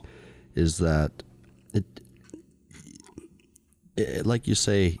away is that it like you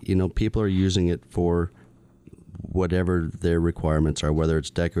say, people are using it for whatever their requirements are, whether it's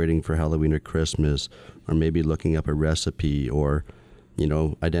decorating for Halloween or Christmas, or maybe looking up a recipe, or,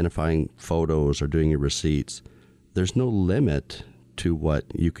 identifying photos or doing your receipts. There's no limit to what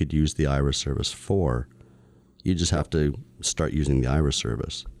you could use the Aira service for. You just have to start using the Aira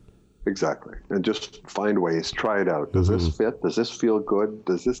service. Exactly. And just find ways, try it out. Does this fit? Does this feel good?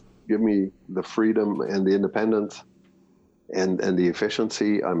 Does this give me the freedom and the independence and the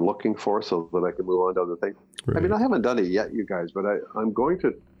efficiency I'm looking for so that I can move on to other things? Right. I mean, I haven't done it yet, you guys, but I'm going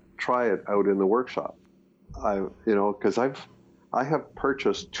to try it out in the workshop. Because I have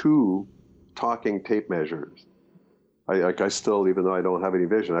purchased 2 talking tape measures. I still, even though I don't have any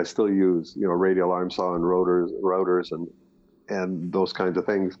vision, I still use, radial arm saw and routers and those kinds of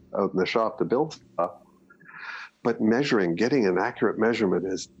things out in the shop to build stuff. But getting an accurate measurement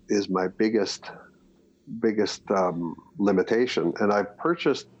is my biggest limitation. And I've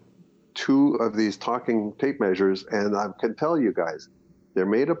purchased 2 of these talking tape measures, and I can tell you guys, they're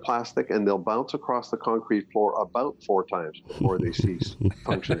made of plastic and they'll bounce across the concrete floor about 4 times before they cease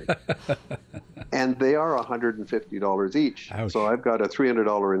functioning. And they are $150 each. Ouch. So I've got a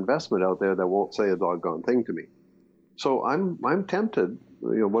 $300 investment out there that won't say a doggone thing to me. So I'm tempted,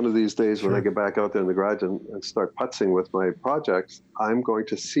 one of these days when I get back out there in the garage and start putzing with my projects, I'm going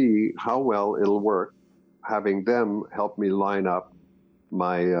to see how well it'll work, having them help me line up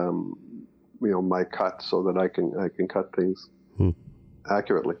my, my cut so that I can cut things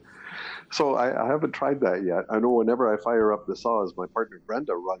accurately. So I haven't tried that yet. I know whenever I fire up the saws, my partner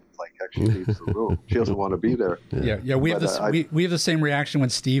Brenda runs like heck. She leaves the room. She doesn't want to be there. Yeah. We have we have the same reaction when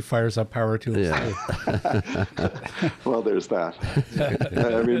Steve fires up power tools. Yeah. Well, there's that.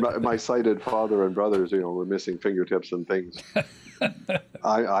 I mean, my sighted father and brothers, were missing fingertips and things.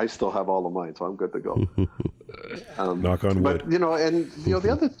 I still have all of mine, so I'm good to go. Knock on wood. But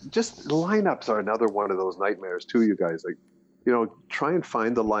the other just lineups are another one of those nightmares too. You guys, try and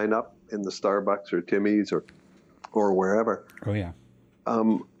find the lineup in the Starbucks or Timmy's or wherever. Oh yeah.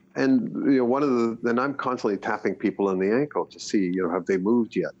 And then I'm constantly tapping people on the ankle to see, have they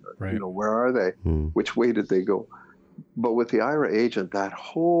moved yet? Right. Where are they? Which way did they go? But with the Aira agent, that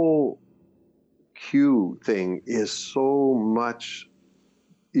whole queue thing is so much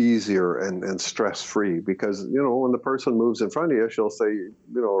easier and stress-free because, when the person moves in front of you, she'll say,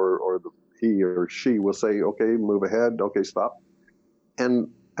 he or she will say, okay, move ahead. Okay, stop. And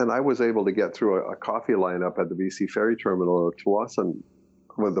I was able to get through a coffee lineup at the BC Ferry Terminal at Tsawwassen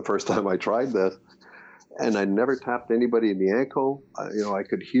the first time I tried this. And I never tapped anybody in the ankle. I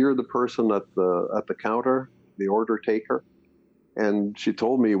could hear the person at the counter, the order taker. And she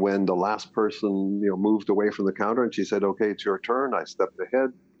told me when the last person, moved away from the counter and she said, okay, it's your turn. I stepped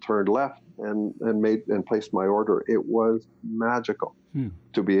ahead, turned left and placed my order. It was magical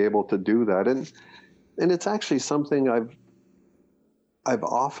to be able to do that. And it's actually something I've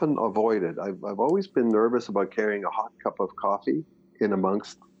often avoided. I've always been nervous about carrying a hot cup of coffee in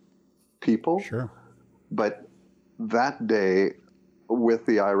amongst people. Sure. But that day with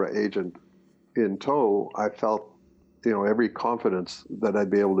the Aira agent in tow, I felt every confidence that I'd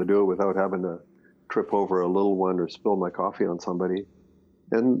be able to do it without having to trip over a little one or spill my coffee on somebody.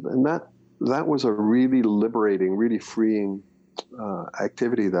 And that was a really liberating, really freeing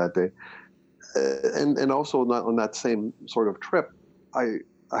activity that day. And also on that same sort of trip, I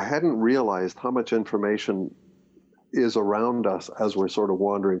hadn't realized how much information is around us as we're sort of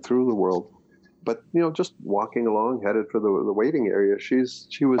wandering through the world. But just walking along, headed for the waiting area,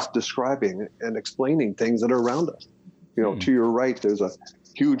 she was describing and explaining things that are around us. To your right, there's a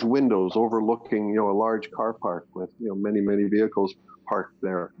huge windows overlooking a large car park with many vehicles parked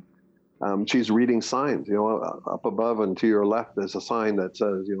there. She's reading signs. Up above and to your left, there's a sign that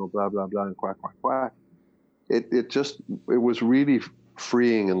says blah blah blah and quack quack quack. It was really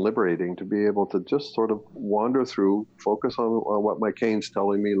freeing and liberating to be able to just sort of wander through, focus on what my cane's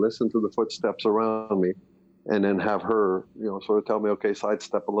telling me, listen to the footsteps around me, and then have her, sort of tell me, okay,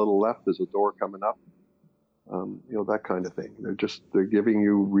 sidestep a little left, there's a door coming up, that kind of thing. They're giving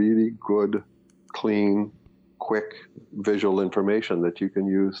you really good, clean, quick visual information that you can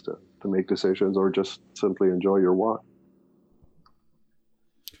use to make decisions or just simply enjoy your walk.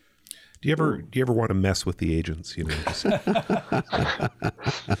 Do you ever want to mess with the agents? Steve,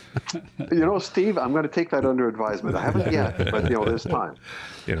 I'm going to take that under advisement. I haven't yet, but there's time.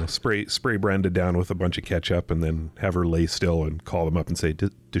 Spray Brenda down with a bunch of ketchup and then have her lay still and call them up and say,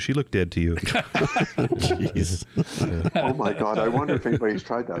 does she look dead to you? Jeez. Oh my God, I wonder if anybody's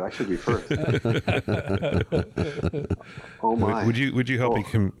tried that. I should be first. Oh my. Would you help me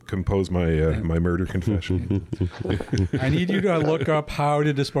compose my my murder confession? I need you to look up how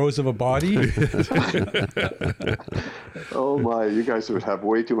to dispose of a body. Oh my, you guys would have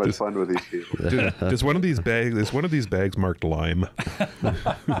way too much fun with these people. Is one of these bags marked lime?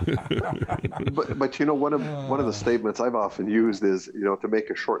 But one of the statements I've often used is, to make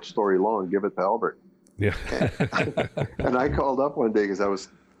a short story long, give it to Albert. Yeah. And I called up one day because I was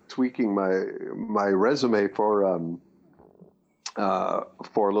tweaking my resume for a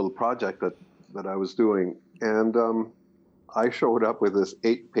little project that I was doing, and I showed up with this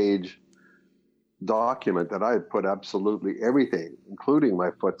 8-page document that I had put absolutely everything, including my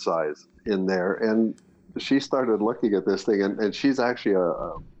foot size, in there. And she started looking at this thing, and she's actually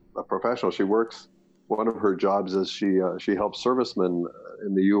a professional. She works, one of her jobs is she helps servicemen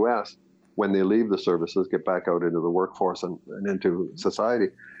in the U.S. when they leave the services, get back out into the workforce and into society.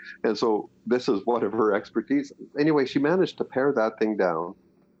 And so this is one of her expertise. Anyway, she managed to pare that thing down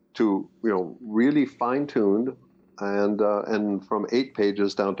to, really fine-tuned and from 8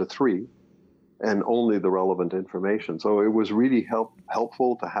 pages down to 3, and only the relevant information. So it was really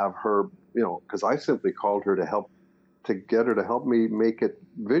helpful to have her, because I simply called her to get her to help me make it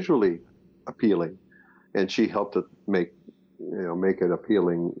visually appealing, and she helped it make it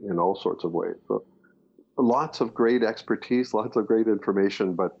appealing in all sorts of ways. So lots of great expertise, lots of great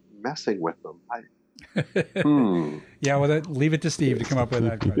information, but messing with them, Yeah, well, leave it to Steve to come up with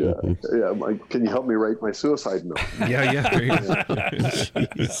that question. Yeah. Can you help me write my suicide note? Yeah.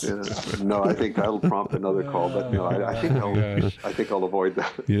 No, I think that'll prompt another call, but no, I think I'll avoid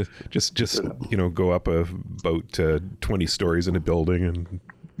that. Yeah, just go up about 20 stories in a building and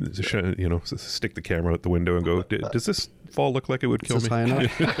stick the camera out the window and go, does this fall look like it would kill me? High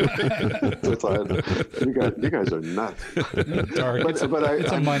enough? It's high enough. You guys are nuts. Dark. But it's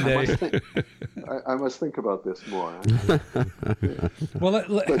a Monday. I must think about this more. Well,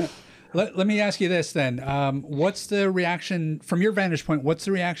 let me ask you this then. What's the reaction, from your vantage point, what's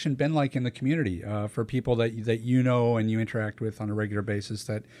the reaction been like in the community for people that you know and you interact with on a regular basis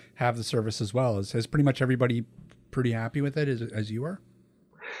that have the service as well? Has pretty much everybody pretty happy with it as you are?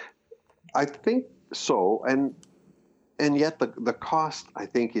 I think so, and yet the cost, I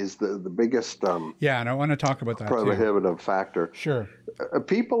think, is the biggest. And I want to talk about that prohibitive factor. Sure.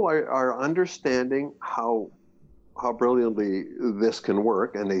 People are understanding how brilliantly this can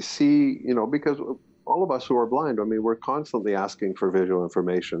work, and they see, because all of us who are blind, we're constantly asking for visual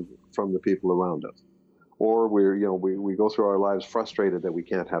information from the people around us, or we go through our lives frustrated that we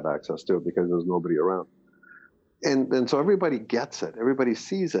can't have access to it because there's nobody around. And so everybody gets it, everybody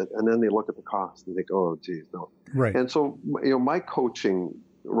sees it, and then they look at the cost and think, oh, geez, no. Right. And so, my coaching,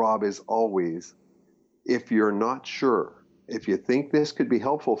 Rob, is always, if you're not sure, if you think this could be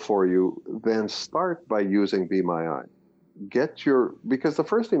helpful for you, then start by using Be My Eye. Because the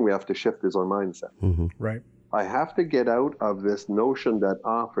first thing we have to shift is our mindset. Mm-hmm. Right. I have to get out of this notion that,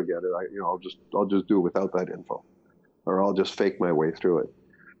 forget it, I'll just do it without that info, or I'll just fake my way through it.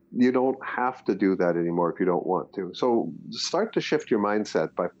 You don't have to do that anymore if you don't want to. So start to shift your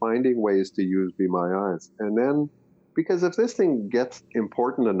mindset by finding ways to use Be My Eyes. And then, because if this thing gets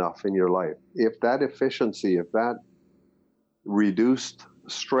important enough in your life, if that efficiency, if that reduced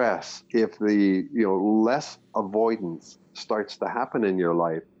stress, if the less avoidance starts to happen in your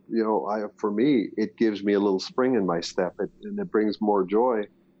life, for me, it gives me a little spring in my step, and it brings more joy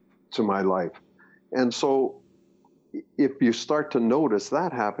to my life. And so if you start to notice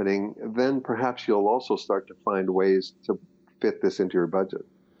that happening, then perhaps you'll also start to find ways to fit this into your budget.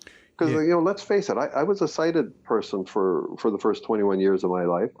 Because, let's face it, I was a sighted person for the first 21 years of my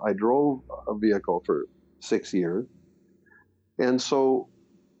life. I drove a vehicle for 6 years. And so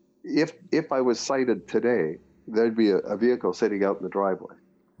if I was sighted today, there'd be a vehicle sitting out in the driveway.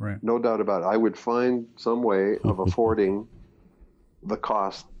 Right. No doubt about it. I would find some way of affording the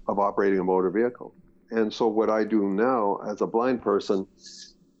cost of operating a motor vehicle. And so what I do now as a blind person,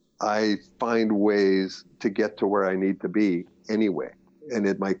 I find ways to get to where I need to be anyway. And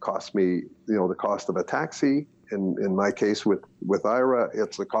it might cost me, the cost of a taxi. In my case with Aira,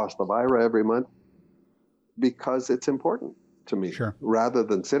 it's the cost of Aira every month, because it's important to me. Sure. Rather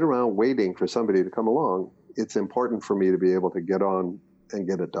than sit around waiting for somebody to come along, it's important for me to be able to get on and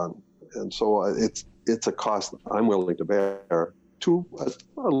get it done. And so it's a cost I'm willing to bear, to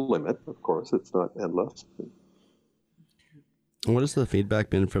a limit, of course. It's not endless. What has the feedback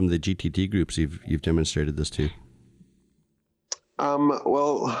been from the GTD groups you've demonstrated this to?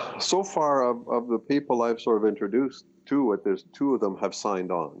 Well, so far of the people I've sort of introduced to it, there's 2 of them have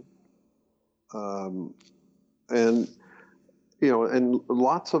signed on. And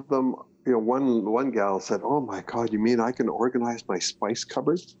lots of them, one gal said, "Oh my God, you mean I can organize my spice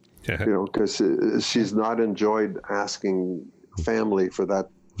cupboard?" Because she's not enjoyed asking family for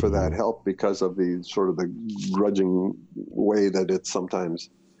that help because of the sort of the grudging way that it's sometimes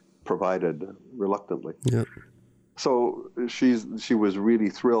provided reluctantly. Yep. So she was really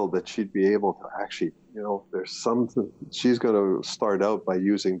thrilled that she'd be able to actually, there's something. She's going to start out by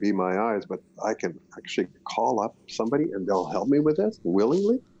using Be My Eyes, but I can actually call up somebody and they'll help me with this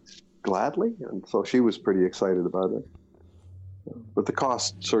willingly, gladly. And so she was pretty excited about it. But the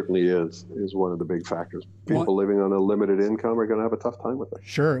cost certainly is one of the big factors. People living on a limited income are going to have a tough time with it.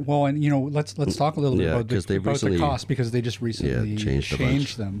 Sure. Well, and let's talk a little bit about the cost, because they just recently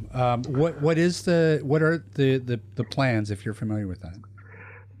changed them. What are the plans, if you're familiar with that?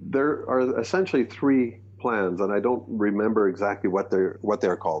 There are essentially 3 plans, and I don't remember exactly what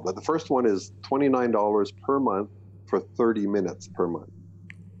they're called. But the first one is $29 per month for 30 minutes per month.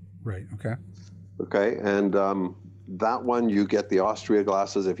 Right. Okay. Okay, and that one, you get the Austria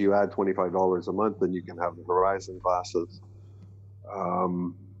glasses. If you add $25 a month, then you can have the Horizon glasses.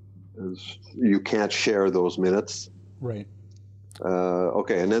 You can't share those minutes. Right.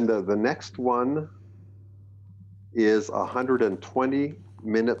 Okay, and then the next one is 120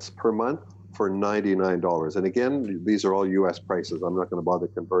 minutes per month for $99. And again, these are all U.S. prices. I'm not going to bother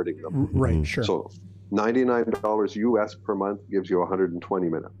converting them. Right, sure. So $99 U.S. per month gives you 120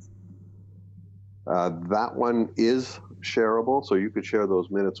 minutes. That one is shareable, so you could share those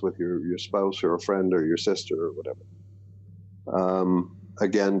minutes with your spouse or a friend or your sister or whatever.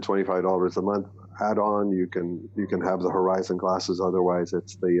 Again, $25 a month. Add on, you can have the Horizon glasses. Otherwise,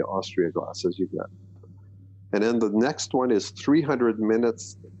 it's the Austria glasses you get. And then the next one is 300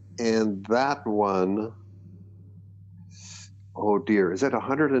 minutes, and that one, oh dear, is it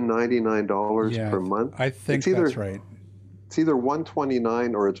 $199 per month? I think that's right. It's either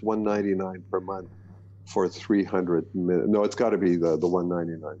 $129 or it's $199 per month for 300 minutes. No, it's got to be the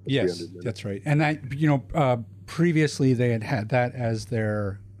 $199. Yes, that's right. And that, previously they had that as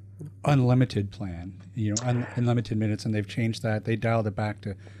their unlimited plan, unlimited minutes, and they've changed that. They dialed it back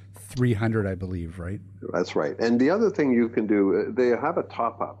to 300, I believe, right? That's right. And the other thing you can do, they have a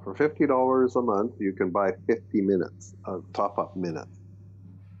top up for $50 a month. You can buy 50 minutes of top up minutes.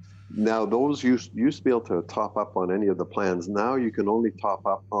 Now, those used to be able to top up on any of the plans. Now you can only top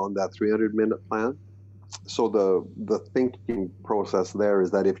up on that 300-minute plan. So the thinking process there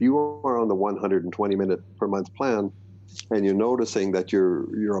is that if you are on the 120-minute per month plan and you're noticing that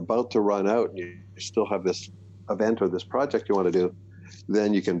you're about to run out and you still have this event or this project you want to do,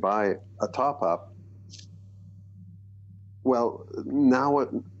 then you can buy a top up. Well, now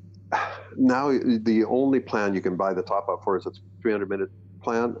the only plan you can buy the top up for is a 300-minute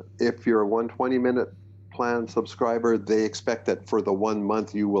plan. If you're a 120-minute plan subscriber, they expect that for the 1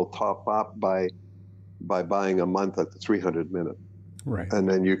 month you will top up by buying a month at the 300-minute. Right. And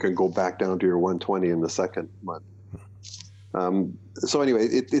then you can go back down to your 120 in the second month. So anyway,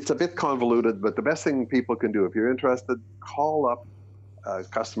 it's a bit convoluted, but the best thing people can do, if you're interested, call up a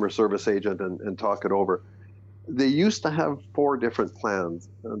customer service agent and talk it over. They used to have 4 different plans.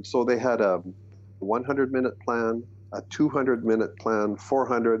 So they had a 100-minute plan, a 200-minute plan,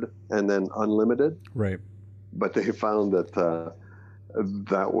 400, and then unlimited. Right. but they found that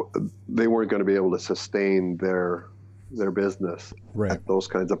they weren't going to be able to sustain their business Right. at those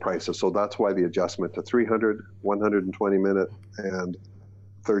kinds of prices. So that's why the adjustment to 300, 120 minute, and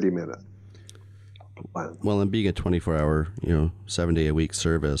 30 minute plan. Well, and being a 24-hour, 7-day-a-week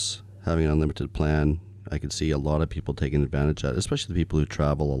service, having an unlimited plan, I could see a lot of people taking advantage of it, especially the people who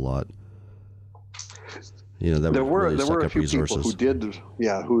travel a lot. That There would were really there suck were a up few resources. people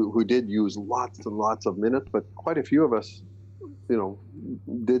who did use lots and lots of minutes, but quite a few of us,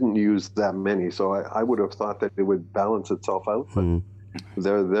 didn't use that many. So I would have thought that it would balance itself out. But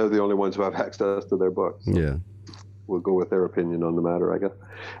they're the only ones who have access to their books. So Yeah. we'll go with their opinion on the matter, I guess.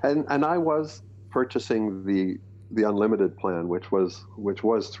 And I was purchasing the unlimited plan, which was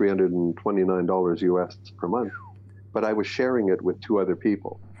 $329 US per month, but I was sharing it with 2 other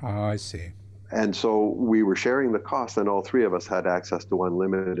people. Oh, I see. And so we were sharing the cost, and all 3 of us had access to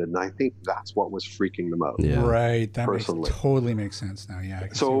unlimited, and I think that's what was freaking them out. Yeah. Right. That Personally. totally makes sense now. Yeah. I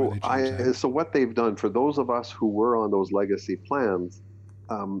can see where So they changed that. so what they've done for those of us who were on those legacy plans,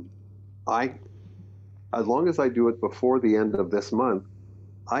 as long as I do it before the end of this month,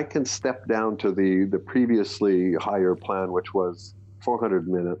 I can step down to the previously higher plan, which was 400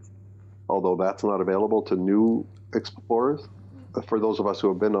 minutes, although that's not available to new explorers. For those of us who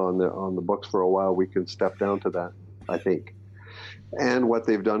have been on the books for a while, we can step down to that, I think. And what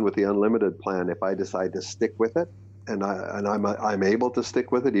they've done with the unlimited plan, if I decide to stick with it, and I'm able to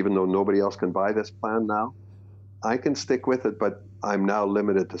stick with it, even though nobody else can buy this plan now, I can stick with it, but I'm now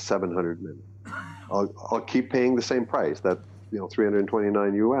limited to 700 minutes. I'll keep paying the same price, that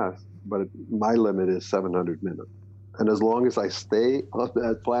 $329 US, but my limit is 700 minutes. And as long as I stay on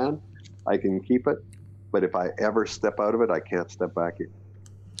that plan, I can keep it. But if I ever step out of it, I can't step back in.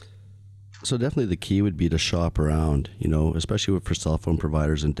 So definitely the key would be to shop around, especially for cell phone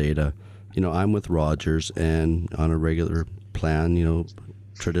providers and data. I'm with Rogers, and on a regular plan,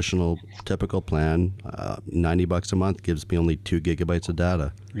 traditional, typical plan, $90 a month gives me only 2 gigabytes of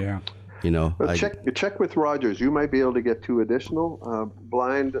data. Yeah. But check with Rogers. You might be able to get 2 additional.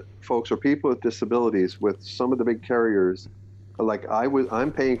 Blind folks or people with disabilities with some of the big carriers, like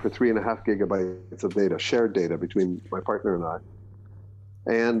I'm paying for 3.5 gigabytes of data, shared data between my partner and I.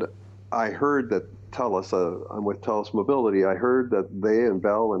 And I heard that TELUS, I'm with TELUS Mobility, I heard that they and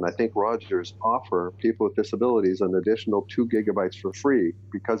Bell and I think Rogers offer people with disabilities an additional 2 gigabytes for free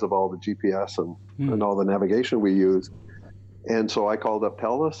because of all the GPS and all the navigation we use. And so I called up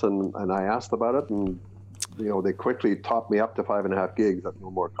TELUS and I asked about it, and they quickly topped me up to 5.5 gigs at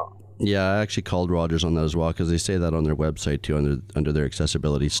no more cost. Yeah, I actually called Rogers on that as well, because they say that on their website too, under their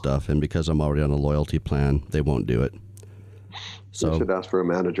accessibility stuff. And because I'm already on a loyalty plan, they won't do it. So you should ask for a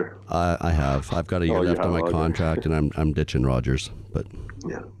manager. I have. I've got a year left on my contract, and I'm ditching Rogers. But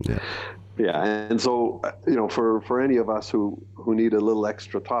yeah. And so for any of us who need a little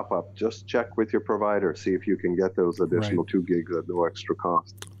extra top up, just check with your provider, see if you can get those additional 2 gigs at no extra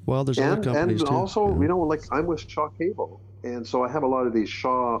cost. Well, there's other companies and too. also, like I'm with Shaw Cable, and so I have a lot of these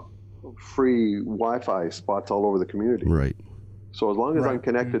Shaw free Wi-Fi spots all over the community. Right. So as long as I'm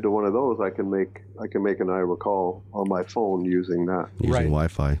connected to one of those, I can make an Iowa call on my phone using that. Using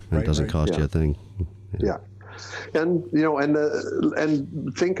Wi-Fi, and it doesn't cost you a thing. Yeah. And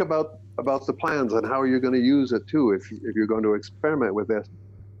and think about the plans and how you're going to use it too if you're going to experiment with this,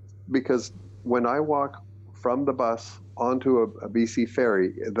 because when I walk from the bus onto a BC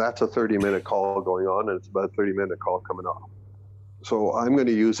ferry, that's a 30-minute call going on, and it's about a 30-minute call coming off. So I'm going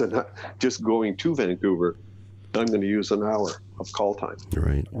to use it just going to Vancouver. I'm going to use an hour of call time.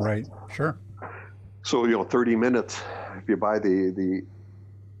 Right. Sure. So 30 minutes. If you buy the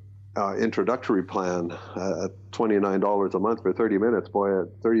introductory plan at $29 a month for 30 minutes, boy,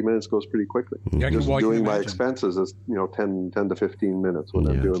 30 minutes goes pretty quickly. Yeah, just well, doing my expenses is 10 to 15 minutes when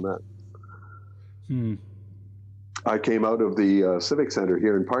I'm doing that. I came out of the Civic Center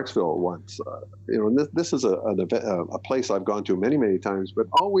here in Parksville once. And this is a place I've gone to many, many times, but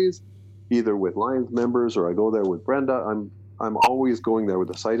always either with Lions members or I go there with Brenda. I'm always going there with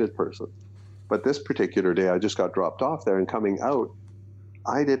a sighted person. But this particular day, I just got dropped off there, and coming out,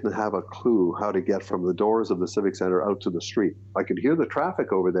 I didn't have a clue how to get from the doors of the Civic Center out to the street. I could hear the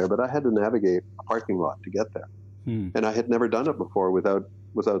traffic over there, but I had to navigate a parking lot to get there. And I had never done it before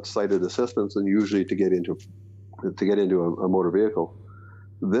without sighted assistance, and usually to get into a motor vehicle.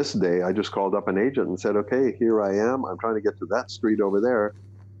 This day, I just called up an agent and said, okay, here I am. I'm trying to get to that street over there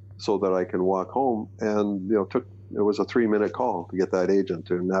so that I can walk home. And it was a 3-minute call to get that agent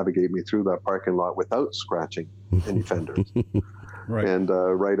to navigate me through that parking lot without scratching any fenders. And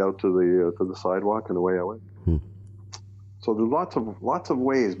right out to the sidewalk, and away I went. So there's lots of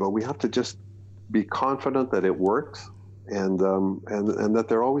ways, but we have to just be confident that it works, and that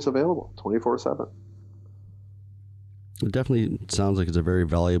they're always available 24/7. It definitely sounds like it's a very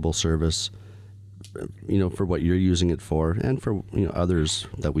valuable service, for what you're using it for, and for others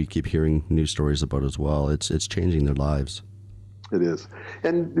that we keep hearing news stories about as well. It's changing their lives. It is,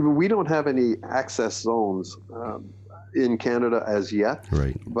 and we don't have any access zones in Canada as yet.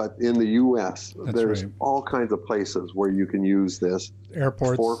 Right. But in the U.S., there's right. all kinds of places where you can use this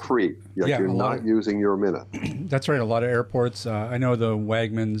Airports for free. Like Yeah, you're a lot not of- using your minute. That's right. A lot of airports. I know the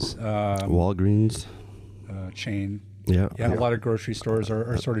Wegmans Walgreens. chain. Yeah. Yeah, a lot of grocery stores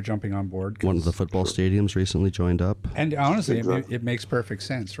are sort of jumping on board. 'Cause- One of the football stadiums recently joined up. And honestly, Exactly. it makes perfect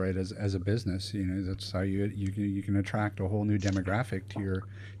sense, right? As a business, that's how you can attract a whole new demographic to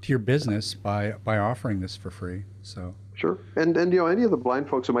your business by offering this for free. So Sure. And any of the blind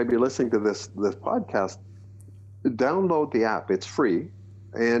folks who might be listening to this podcast, download the app. It's free.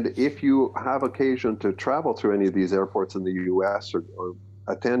 And if you have occasion to travel through any of these airports in the U.S. or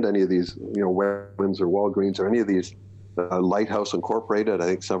attend any of these, Wegmans or Walgreens or any of these Lighthouse Incorporated, I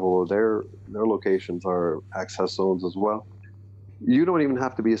think several of their locations are access zones as well. You don't even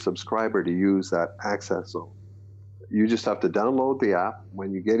have to be a subscriber to use that access zone. You just have to download the app.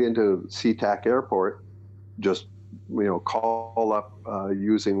 When you get into SeaTac Airport, just call up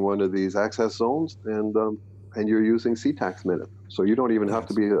using one of these access zones, and you're using SeaTac's minute. So you don't even have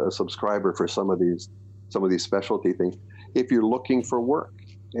to be a subscriber for some of these specialty things. If you're looking for work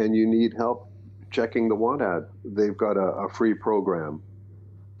and you need help checking the want ad, they've got a free program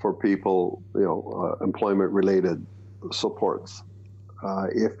for people, employment-related supports.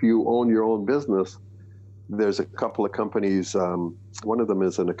 If you own your own business, there's a couple of companies. One of them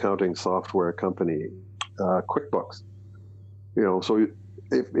is an accounting software company, QuickBooks. So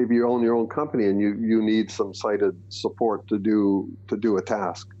if you own your own company and you need some sighted support to do a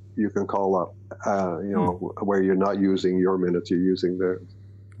task, you can call up. Where you're not using your minutes, you're using theirs.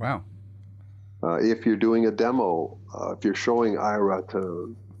 wow. If you're doing a demo, if you're showing Aira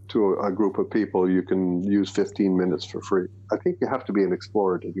to a group of people, you can use 15 minutes for free. I think you have to be an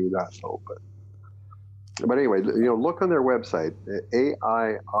explorer to do that, though. But anyway, look on their website,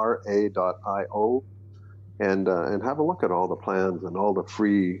 aira.io, and have a look at all the plans and all the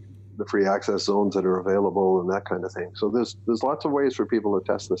free access zones that are available and that kind of thing. So there's lots of ways for people to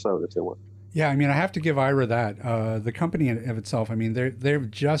test this out if they want. Yeah, I have to give Aira that. The company of itself, they've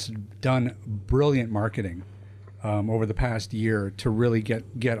just done brilliant marketing over the past year to really get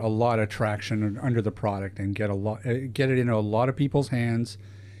a lot of traction under the product and get it into a lot of people's hands,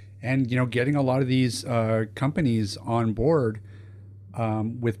 and getting a lot of these companies on board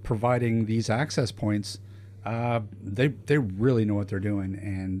with providing these access points. They really know what they're doing,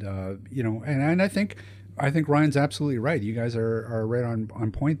 and and I think Ryan's absolutely right. You guys are right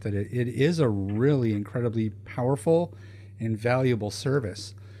on point that it is a really incredibly powerful and valuable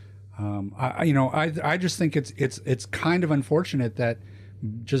service. I just think it's kind of unfortunate that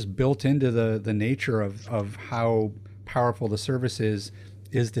just built into the nature of how powerful the service is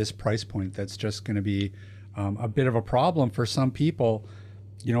this price point that's just going to be a bit of a problem for some people.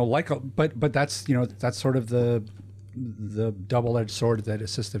 But that's that's sort of the double-edged sword that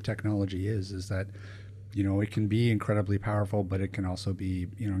assistive technology is that it can be incredibly powerful, but it can also be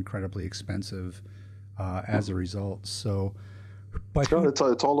incredibly expensive as a result. So, but Sure,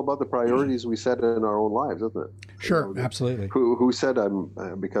 it's all about the priorities we set in our own lives, isn't it? sure, absolutely. Who said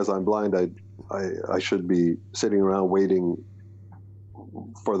because I'm blind, I should be sitting around waiting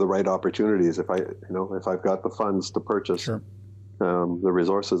for the right opportunities if I've got the funds to purchase. Sure. The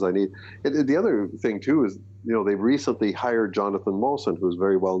resources I need. The other thing too is, they've recently hired Jonathan Molson, who's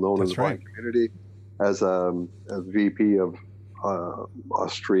very well known in the blind community, as VP of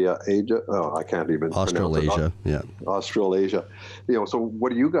Australasia. Oh, I can't even Australasia. Yeah. Australasia. So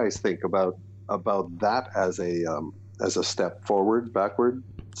what do you guys think about that as a step forward, backward,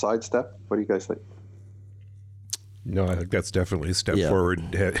 sidestep? What do you guys think? No, I think that's definitely a step Yeah.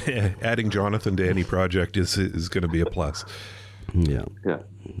 forward. Adding Jonathan to any project is going to be a plus. Yeah. Yeah.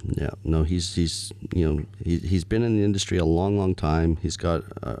 Yeah. No, he's been in the industry a long, long time. He's got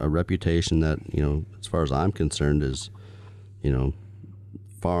a reputation that, as far as I'm concerned, is,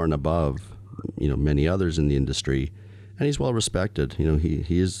 far and above, many others in the industry. And he's well respected.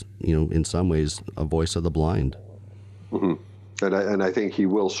 He is, in some ways, a voice of the blind. Mm-hmm. And I think he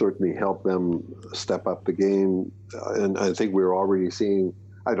will certainly help them step up the game. And I think we're already seeing,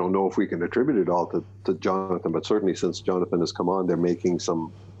 I don't know if we can attribute it all to Jonathan, but certainly since Jonathan has come on, they're making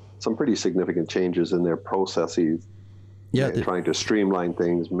some pretty significant changes in their processes. Yeah, trying to streamline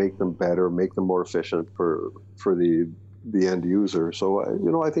things, make them better, make them more efficient for the the end user. So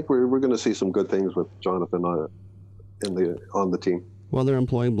I think we're going to see some good things with Jonathan on the team. Well, they're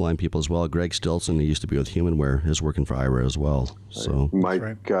employing blind people as well. Greg Stilson, who used to be with Humanware, is working for IRA as well. So Mike,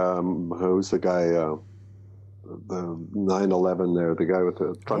 right. Who's the guy? The 9/11 there, the guy with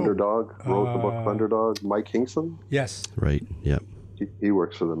the Thunderdog, wrote the book Thunderdog. Mike Hinkson. Yes. Right. Yep. He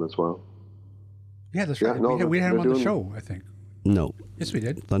works for them as well. Yeah, that's right. Yeah, no, we had him on the doing- show, I think. No. Yes, we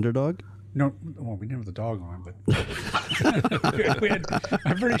did. Thunderdog? No, well, we didn't have the dog on, but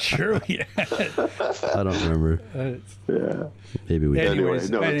I'm pretty sure we had. I don't remember. Yeah. Maybe we did. Anyways,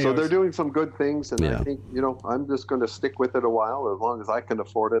 So anyways. they're doing some good things, and Yeah. I think I'm just going to stick with it a while as long as I can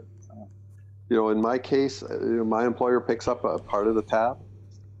afford it. In my case, my employer picks up a part of the tab.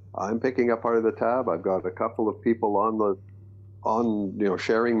 I'm picking up part of the tab. I've got a couple of people on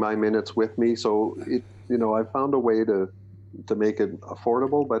sharing my minutes with me. So I found a way to make it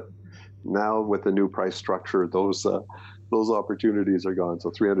affordable, but now with the new price structure, those opportunities are gone. So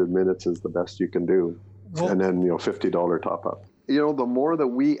 300 minutes is the best you can do. Well- And then, $50 top up. The more that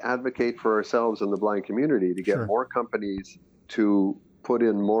we advocate for ourselves in the blind community to get Sure. more companies to put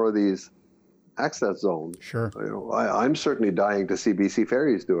in more of these access zones. Sure. I'm certainly dying to see BC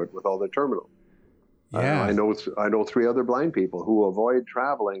Ferries do it with all their terminals. Yeah. I know 3 other blind people who avoid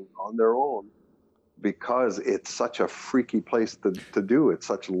traveling on their own because it's such a freaky place to do. It's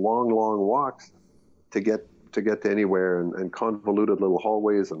such long walks to get to anywhere and convoluted little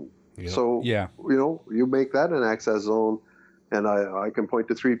hallways. And so, Yeah. you make that an access zone, and I can point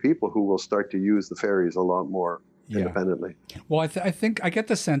to 3 people who will start to use the ferries a lot more independently. Well, I think I get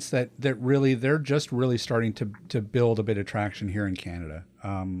the sense that really they're just really starting to build a bit of traction here in Canada.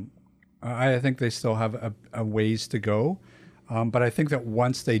 I think they still have a ways to go, but I think that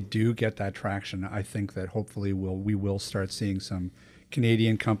once they do get that traction, I think that hopefully we will start seeing some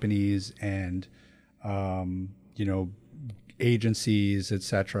Canadian companies and agencies,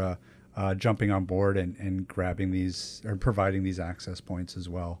 etc., jumping on board and grabbing these or providing these access points as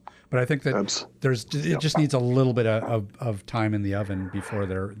well. But I think that it just needs a little bit of time in the oven before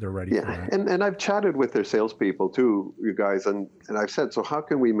they're ready for that. And I've chatted with their salespeople too, you guys, and I've said, so how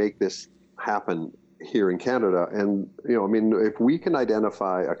can we make this happen here in Canada? And if we can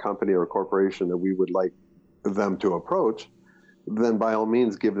identify a company or a corporation that we would like them to approach, then by all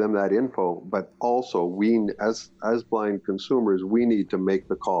means give them that info. But also we, as blind consumers, we need to make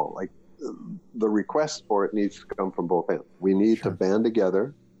the call. Like the request for it needs to come from both ends. We need to band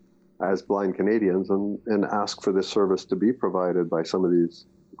together as blind Canadians and ask for this service to be provided by some of these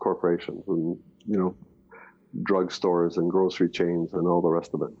corporations and drugstores and grocery chains and all the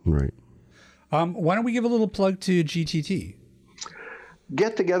rest of it. Right. Why don't we give a little plug to GTT?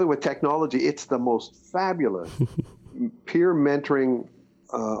 Get Together with Technology. It's the most fabulous peer mentoring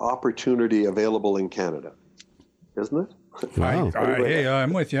opportunity available in Canada, isn't it? Wow. Hey,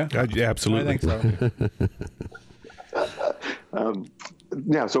 I'm with you. Absolutely. I think so.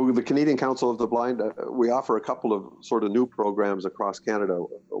 Yeah, so the Canadian Council of the Blind, we offer a couple of sort of new programs across Canada.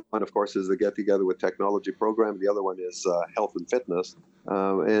 One, of course, is the Get Together with Technology program. The other one is health and fitness.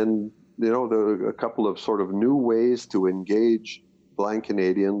 And, there are a couple of sort of new ways to engage blind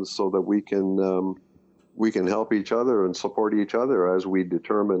Canadians so that we can help each other and support each other as we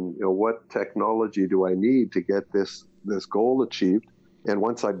determine, what technology do I need to get this goal achieved? And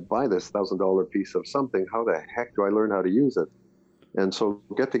once I buy this $1,000 piece of something, how the heck do I learn how to use it? And so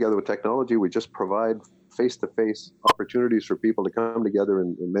Get Together with Technology, we just provide face-to-face opportunities for people to come together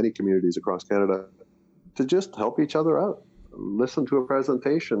in many communities across Canada to just help each other out. Listen to a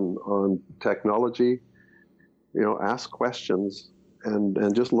presentation on technology, ask questions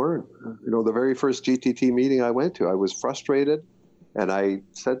and just learn. The very first GTT meeting I went to, I was frustrated. And I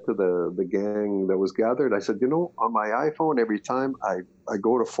said to the gang that was gathered, I said, on my iPhone, every time I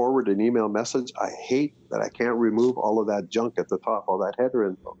go to forward an email message, I hate that I can't remove all of that junk at the top, all that header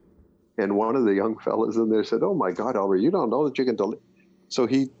info. And one of the young fellas in there said, oh my God, Albert, you don't know that you can delete. So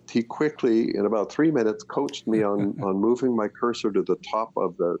he quickly, in about 3 minutes, coached me on moving my cursor to the top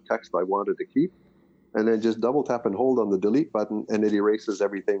of the text I wanted to keep, and then just double tap and hold on the delete button, and it erases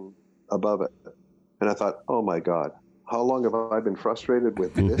everything above it. And I thought, oh my God, how long have I been frustrated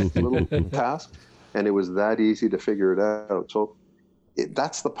with this little task? And it was that easy to figure it out. So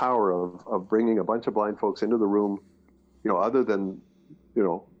that's the power of bringing a bunch of blind folks into the room, other than,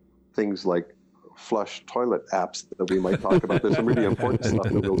 things like flush toilet apps that we might talk about. There's some really important stuff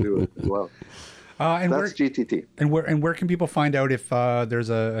that we'll do as well. And that's GTT. And where can people find out if there's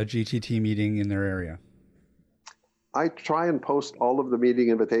a GTT meeting in their area? I try and post all of the meeting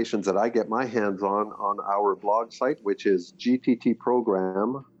invitations that I get my hands on our blog site, which is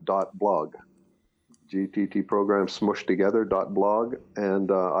gttprogram.blog. GTT program smushed together.blog,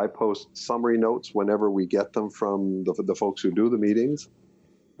 and I post summary notes whenever we get them from the folks who do the meetings.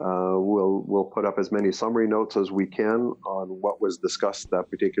 We'll put up as many summary notes as we can on what was discussed that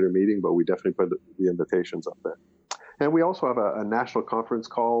particular meeting, but we definitely put the invitations up there. And we also have a national conference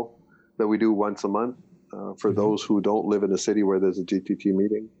call that we do once a month for those who don't live in a city where there's a GTT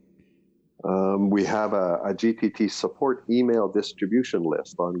meeting. We have a GTT support email distribution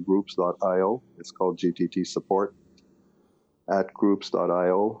list on groups.io. It's called GTT support at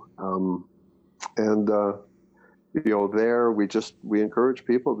groups.io. There we encourage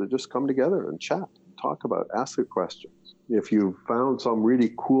people to just come together and chat, talk about, ask their questions. If you found some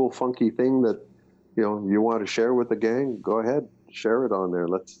really cool, funky thing that you want to share with the gang, go ahead, share it on there.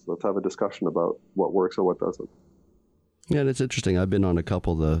 Let's have a discussion about what works and what doesn't. Yeah, and it's interesting. I've been on a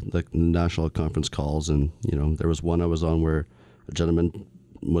couple of the national conference calls, and there was one I was on where a gentleman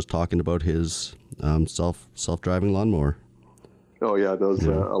was talking about his self-driving lawnmower. Oh yeah, those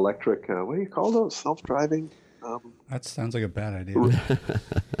electric. What do you call those? Self-driving. That sounds like a bad idea.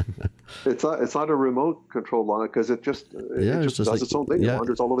 It's not a remote control lawn because it just does its own thing. It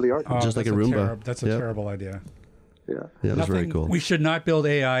wanders all over the yard. Just like a Roomba. That's a terrible idea. Yeah, it was very cool. We should not build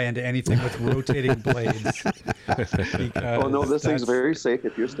AI into anything with rotating blades. Oh no, this thing's very safe.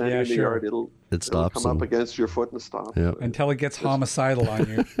 If you're standing in the yard, it'll stops come up against your foot and stop. Yeah. Until it gets homicidal on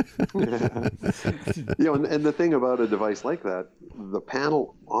you. And the thing about a device like that, the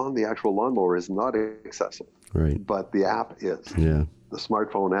panel on the actual lawnmower is not accessible. Right. But the app is. Yeah. The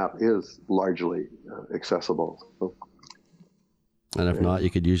smartphone app is largely accessible. So, and if not, you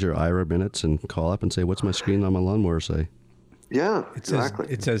could use your IRA minutes and call up and say, "What's my screen on my lawnmower say?" Yeah, exactly.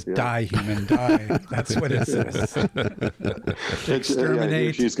 It says "Die, human, die." That's what it says.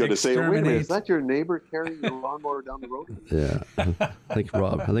 Exterminate. She's going to say, "Wait a minute, is exterminate. that your neighbor carrying your lawnmower down the road?" Yeah, I think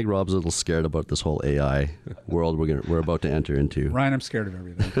Rob's a little scared about this whole AI world we're about to enter into. Ryan, I'm scared of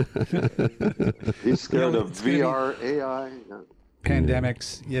everything. He's scared of VR, AI.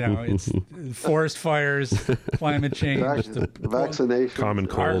 Pandemics, it's forest fires, climate change, vaccination, common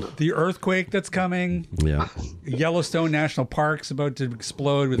cold, the earthquake that's coming. Yeah, Yellowstone National Park's about to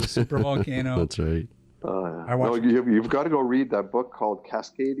explode with a super volcano. That's right. You've got to go read that book called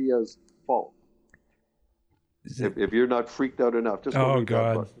Cascadia's Fault. If you're not freaked out enough, just go read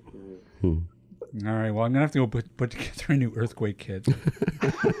that book. All right, well, I'm gonna have to go put together a new earthquake kit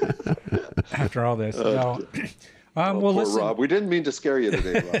after all this. Well, listen, Rob, we didn't mean to scare you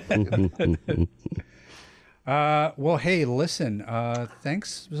today, Rob. Well, hey, listen.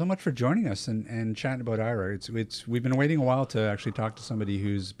 Thanks so much for joining us and chatting about IRA. We've been waiting a while to actually talk to somebody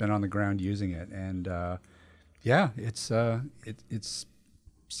who's been on the ground using it, and it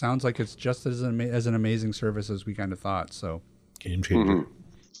sounds like it's just as an amazing service as we kind of thought. So, game changer.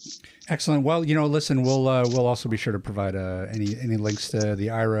 Excellent. Well, listen, we'll also be sure to provide any links to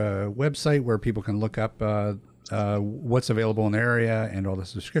the IRA website where people can look up what's available in the area and all the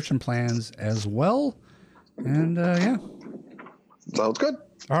subscription plans as well. And sounds good.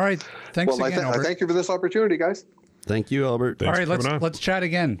 All right. Thanks again, Albert. I thank you for this opportunity, guys. Thank you, Albert. Thanks all right, let's chat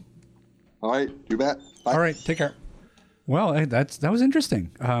again. All right, you bet. Bye. All right, take care. Well, that was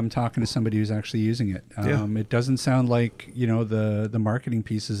interesting. Talking to somebody who's actually using it. It doesn't sound like the marketing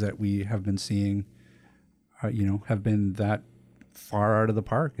pieces that we have been seeing, have been that far out of the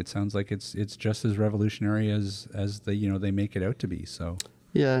park. It sounds like it's just as revolutionary as they make it out to be. So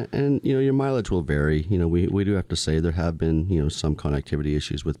yeah, and your mileage will vary. We do have to say there have been some connectivity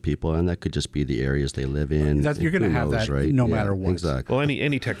issues with people, and that could just be the areas they live in. You're going to have that, right? no matter what. Exactly. Well,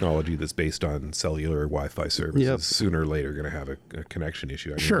 any technology that's based on cellular Wi-Fi services sooner or later going to have a connection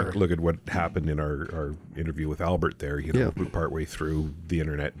issue. I mean, sure. Look at what happened in our interview with Albert there. Partway through, the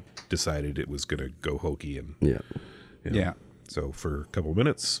internet decided it was going to go hokey, and so for a couple of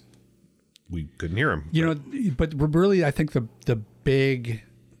minutes, we couldn't hear him. But really, I think the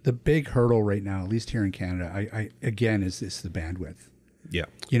big hurdle right now, at least here in Canada, I again is the bandwidth. Yeah.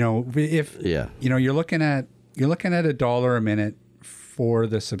 If you're looking at $1 a minute for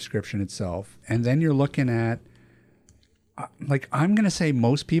the subscription itself, and then you're looking at I'm going to say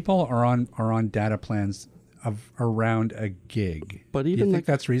most people are on data plans of around a gig. But do you think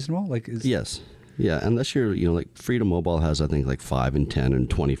that's reasonable? Yes. Yeah, unless you're, Freedom Mobile has, I think, 5 and 10 and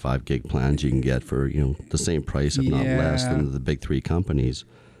 25 gig plans you can get for, the same price, if not less, than the big three companies.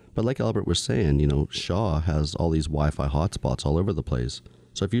 But like Albert was saying, Shaw has all these Wi-Fi hotspots all over the place.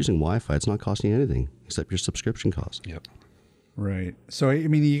 So if you're using Wi-Fi, it's not costing you anything except your subscription cost. Yep. Right. So I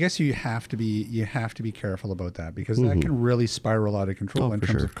mean, I guess you have to be careful about that, because that can really spiral out of control in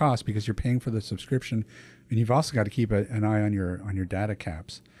terms of cost, because you're paying for the subscription, and you've also got to keep an eye on your data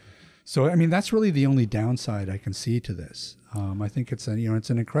caps. So, I mean, that's really the only downside I can see to this. I think it's it's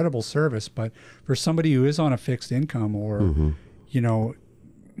an incredible service, but for somebody who is on a fixed income or,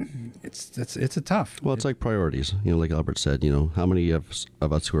 it's a tough. Well, it's like priorities. Like Albert said, how many of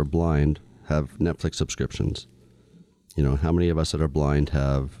us who are blind have Netflix subscriptions? How many of us that are blind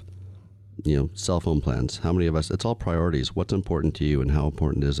have, cell phone plans? How many of us? It's all priorities. What's important to you and how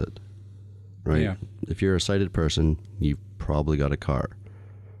important is it? Right? Yeah. If you're a sighted person, you've probably got a car,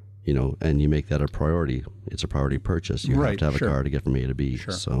 and you make that a priority. It's a priority purchase. You have to have a car to get from A to B.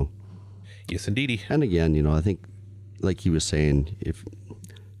 Sure. So, Yes, indeedy. and again, I think, like he was saying, if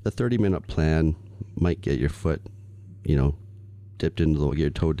the 30-minute plan might get your foot, get your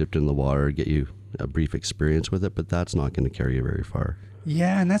toe dipped in the water, get you a brief experience with it, but that's not going to carry you very far.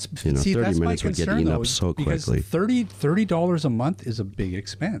 Yeah, and that's 30 that's my minutes would get concern, eaten though, up so because quickly. $30 a month is a big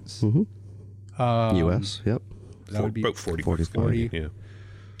expense. US, yep. That would be about 40. 40. Yeah.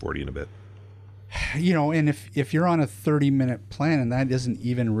 40 and a bit. And if you're on a 30-minute plan and that doesn't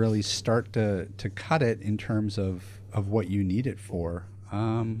even really start to cut it in terms of what you need it for,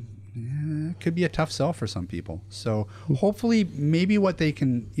 it could be a tough sell for some people. So hopefully maybe what they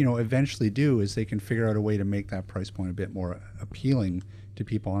can, eventually do is they can figure out a way to make that price point a bit more appealing to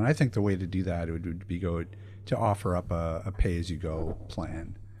people. And I think the way to do that would be to offer up a pay-as-you-go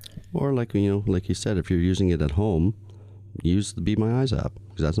plan. Or like you said, if you're using it at home, use the Be My Eyes app,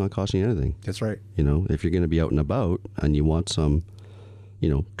 because that's not costing you anything. That's right. If you're going to be out and about and you want some,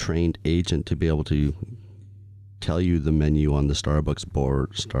 trained agent to be able to tell you the menu on the Starbucks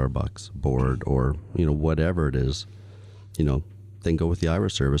board, or whatever it is, then go with the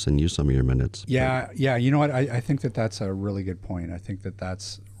Ira service and use some of your minutes. Yeah. You know what? I think that's a really good point. I think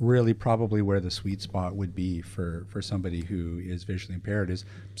that's really probably where the sweet spot would be for somebody who is visually impaired, is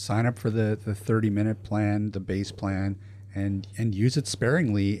sign up for the 30-minute plan, the base plan, and use it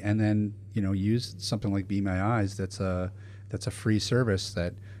sparingly, and then use something like Be My Eyes. That's a free service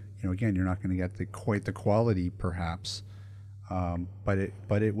that again, you're not going to get quite the quality perhaps, but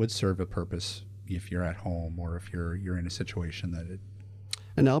it would serve a purpose if you're at home or if you're in a situation that it.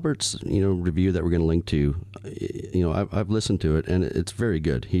 And Albert's review that we're going to link to, I've listened to it and it's very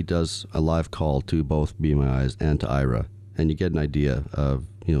good. He does a live call to both Be My Eyes and to Ira, and you get an idea of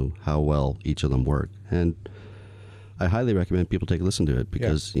how well each of them work. And I highly recommend people take a listen to it,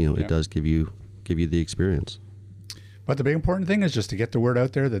 because it does give you the experience. But the big important thing is just to get the word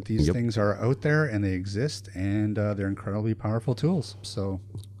out there that these things are out there and they exist, and they're incredibly powerful tools. So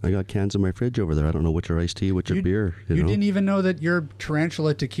I got cans in my fridge over there. I don't know which are iced tea, which are beer. You didn't even know that your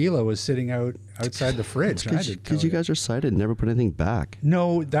tarantula tequila was sitting outside the fridge. Because you guys are sighted and never put anything back.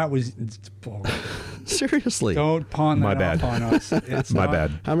 No, that was... Seriously. Don't pawn My that bad. off on us. It's My not-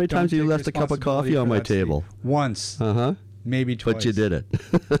 bad. How many times have you Don't left take a cup of coffee responsibility on for my that, Steve. table? Once. Uh-huh. Maybe twice. But you did it.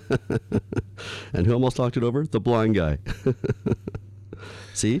 And who almost knocked it over? The blind guy.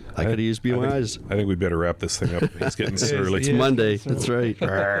 See? I could have used Be My Eyes. I think we'd better wrap this thing up. It's getting early. It's Monday. That's right.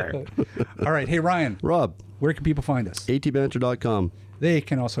 All right. Hey, Ryan, Rob, where can people find us? atbanter.com. They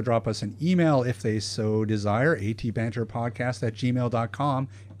can also drop us an email if they so desire, atbanterpodcast@gmail.com.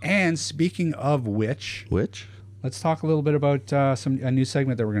 And speaking of which, let's talk a little bit about a new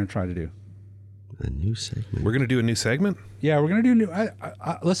segment that we're going to try to do. A new segment. We're going to do a new segment? Yeah, we're going to do new.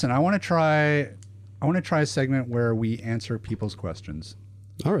 Listen, I want to try a segment where we answer people's questions.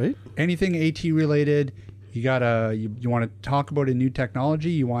 All right. Anything AT related. You want to talk about a new technology.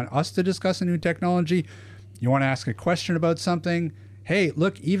 You want us to discuss a new technology. You want to ask a question about something. Hey,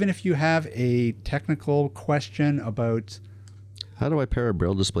 look, even if you have a technical question about... How do I pair a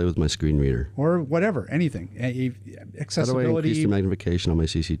braille display with my screen reader? Or whatever, anything. Accessibility. How do I increase the magnification on my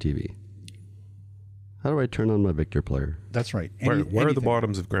CCTV? How do I turn on my Victor player? That's right. Why are the anything.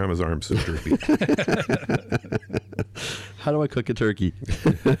 bottoms of Grandma's arms so droopy? How do I cook a turkey?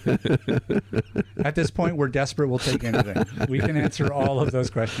 At this point, we're desperate. We'll take anything. We can answer all of those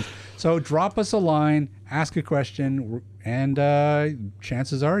questions. So drop us a line, ask a question, and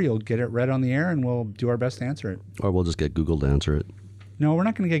chances are you'll get it read on the air, and we'll do our best to answer it. Or we'll just get Google to answer it. No, we're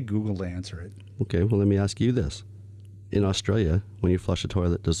not going to get Google to answer it. Okay, well, let me ask you this. In Australia, when you flush a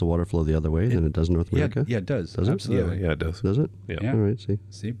toilet, does the water flow the other way than it does in North America? Yeah, it does. Does it? Absolutely. Yeah, it does. Does it? Yeah. All right, see.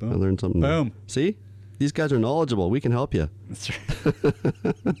 See, boom. I learned something. Boom. New. See? These guys are knowledgeable. We can help you. That's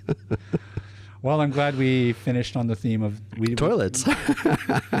right. Well, I'm glad we finished on the theme of Toilets.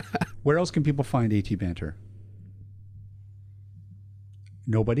 Where else can people find AT Banter?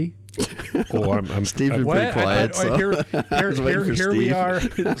 Nobody? Oh, I'm Steve's been What? pretty quiet. so. Here waiting for we Steve. are.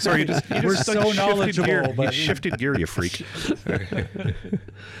 sorry, you just We're so shifted knowledgeable, gear. but- You shifted gear, you freak.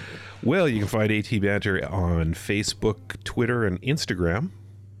 Well, you can find AT Banter on Facebook, Twitter, and Instagram.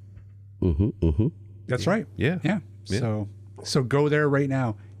 That's right. Yeah. Yeah. So go there right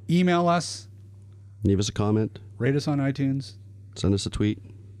now. Email us, Leave us a comment. rate us on iTunes, Send us a tweet.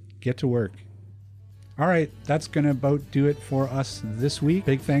 get to work. All right, that's going to about do it for us this week.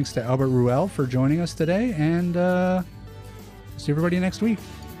 Big thanks to Albert Ruel for joining us today, and see everybody next week.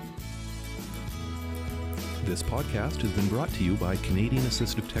 This podcast has been brought to you by Canadian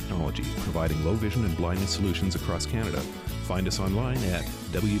Assistive Technology, providing low vision and blindness solutions across Canada. Find us online at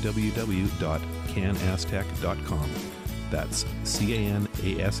www.canasstech.com. That's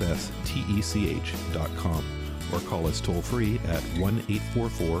CANASSTECH.com. Or call us toll free at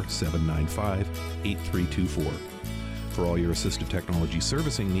 1-844-795-8324. For all your assistive technology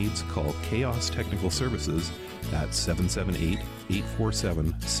servicing needs, call Chaos Technical Services at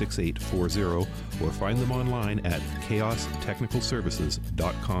 778-847-6840 or find them online at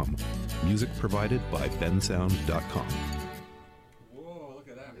chaostechnicalservices.com. Music provided by bensound.com. Whoa, look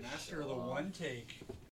at that. Master of the one take.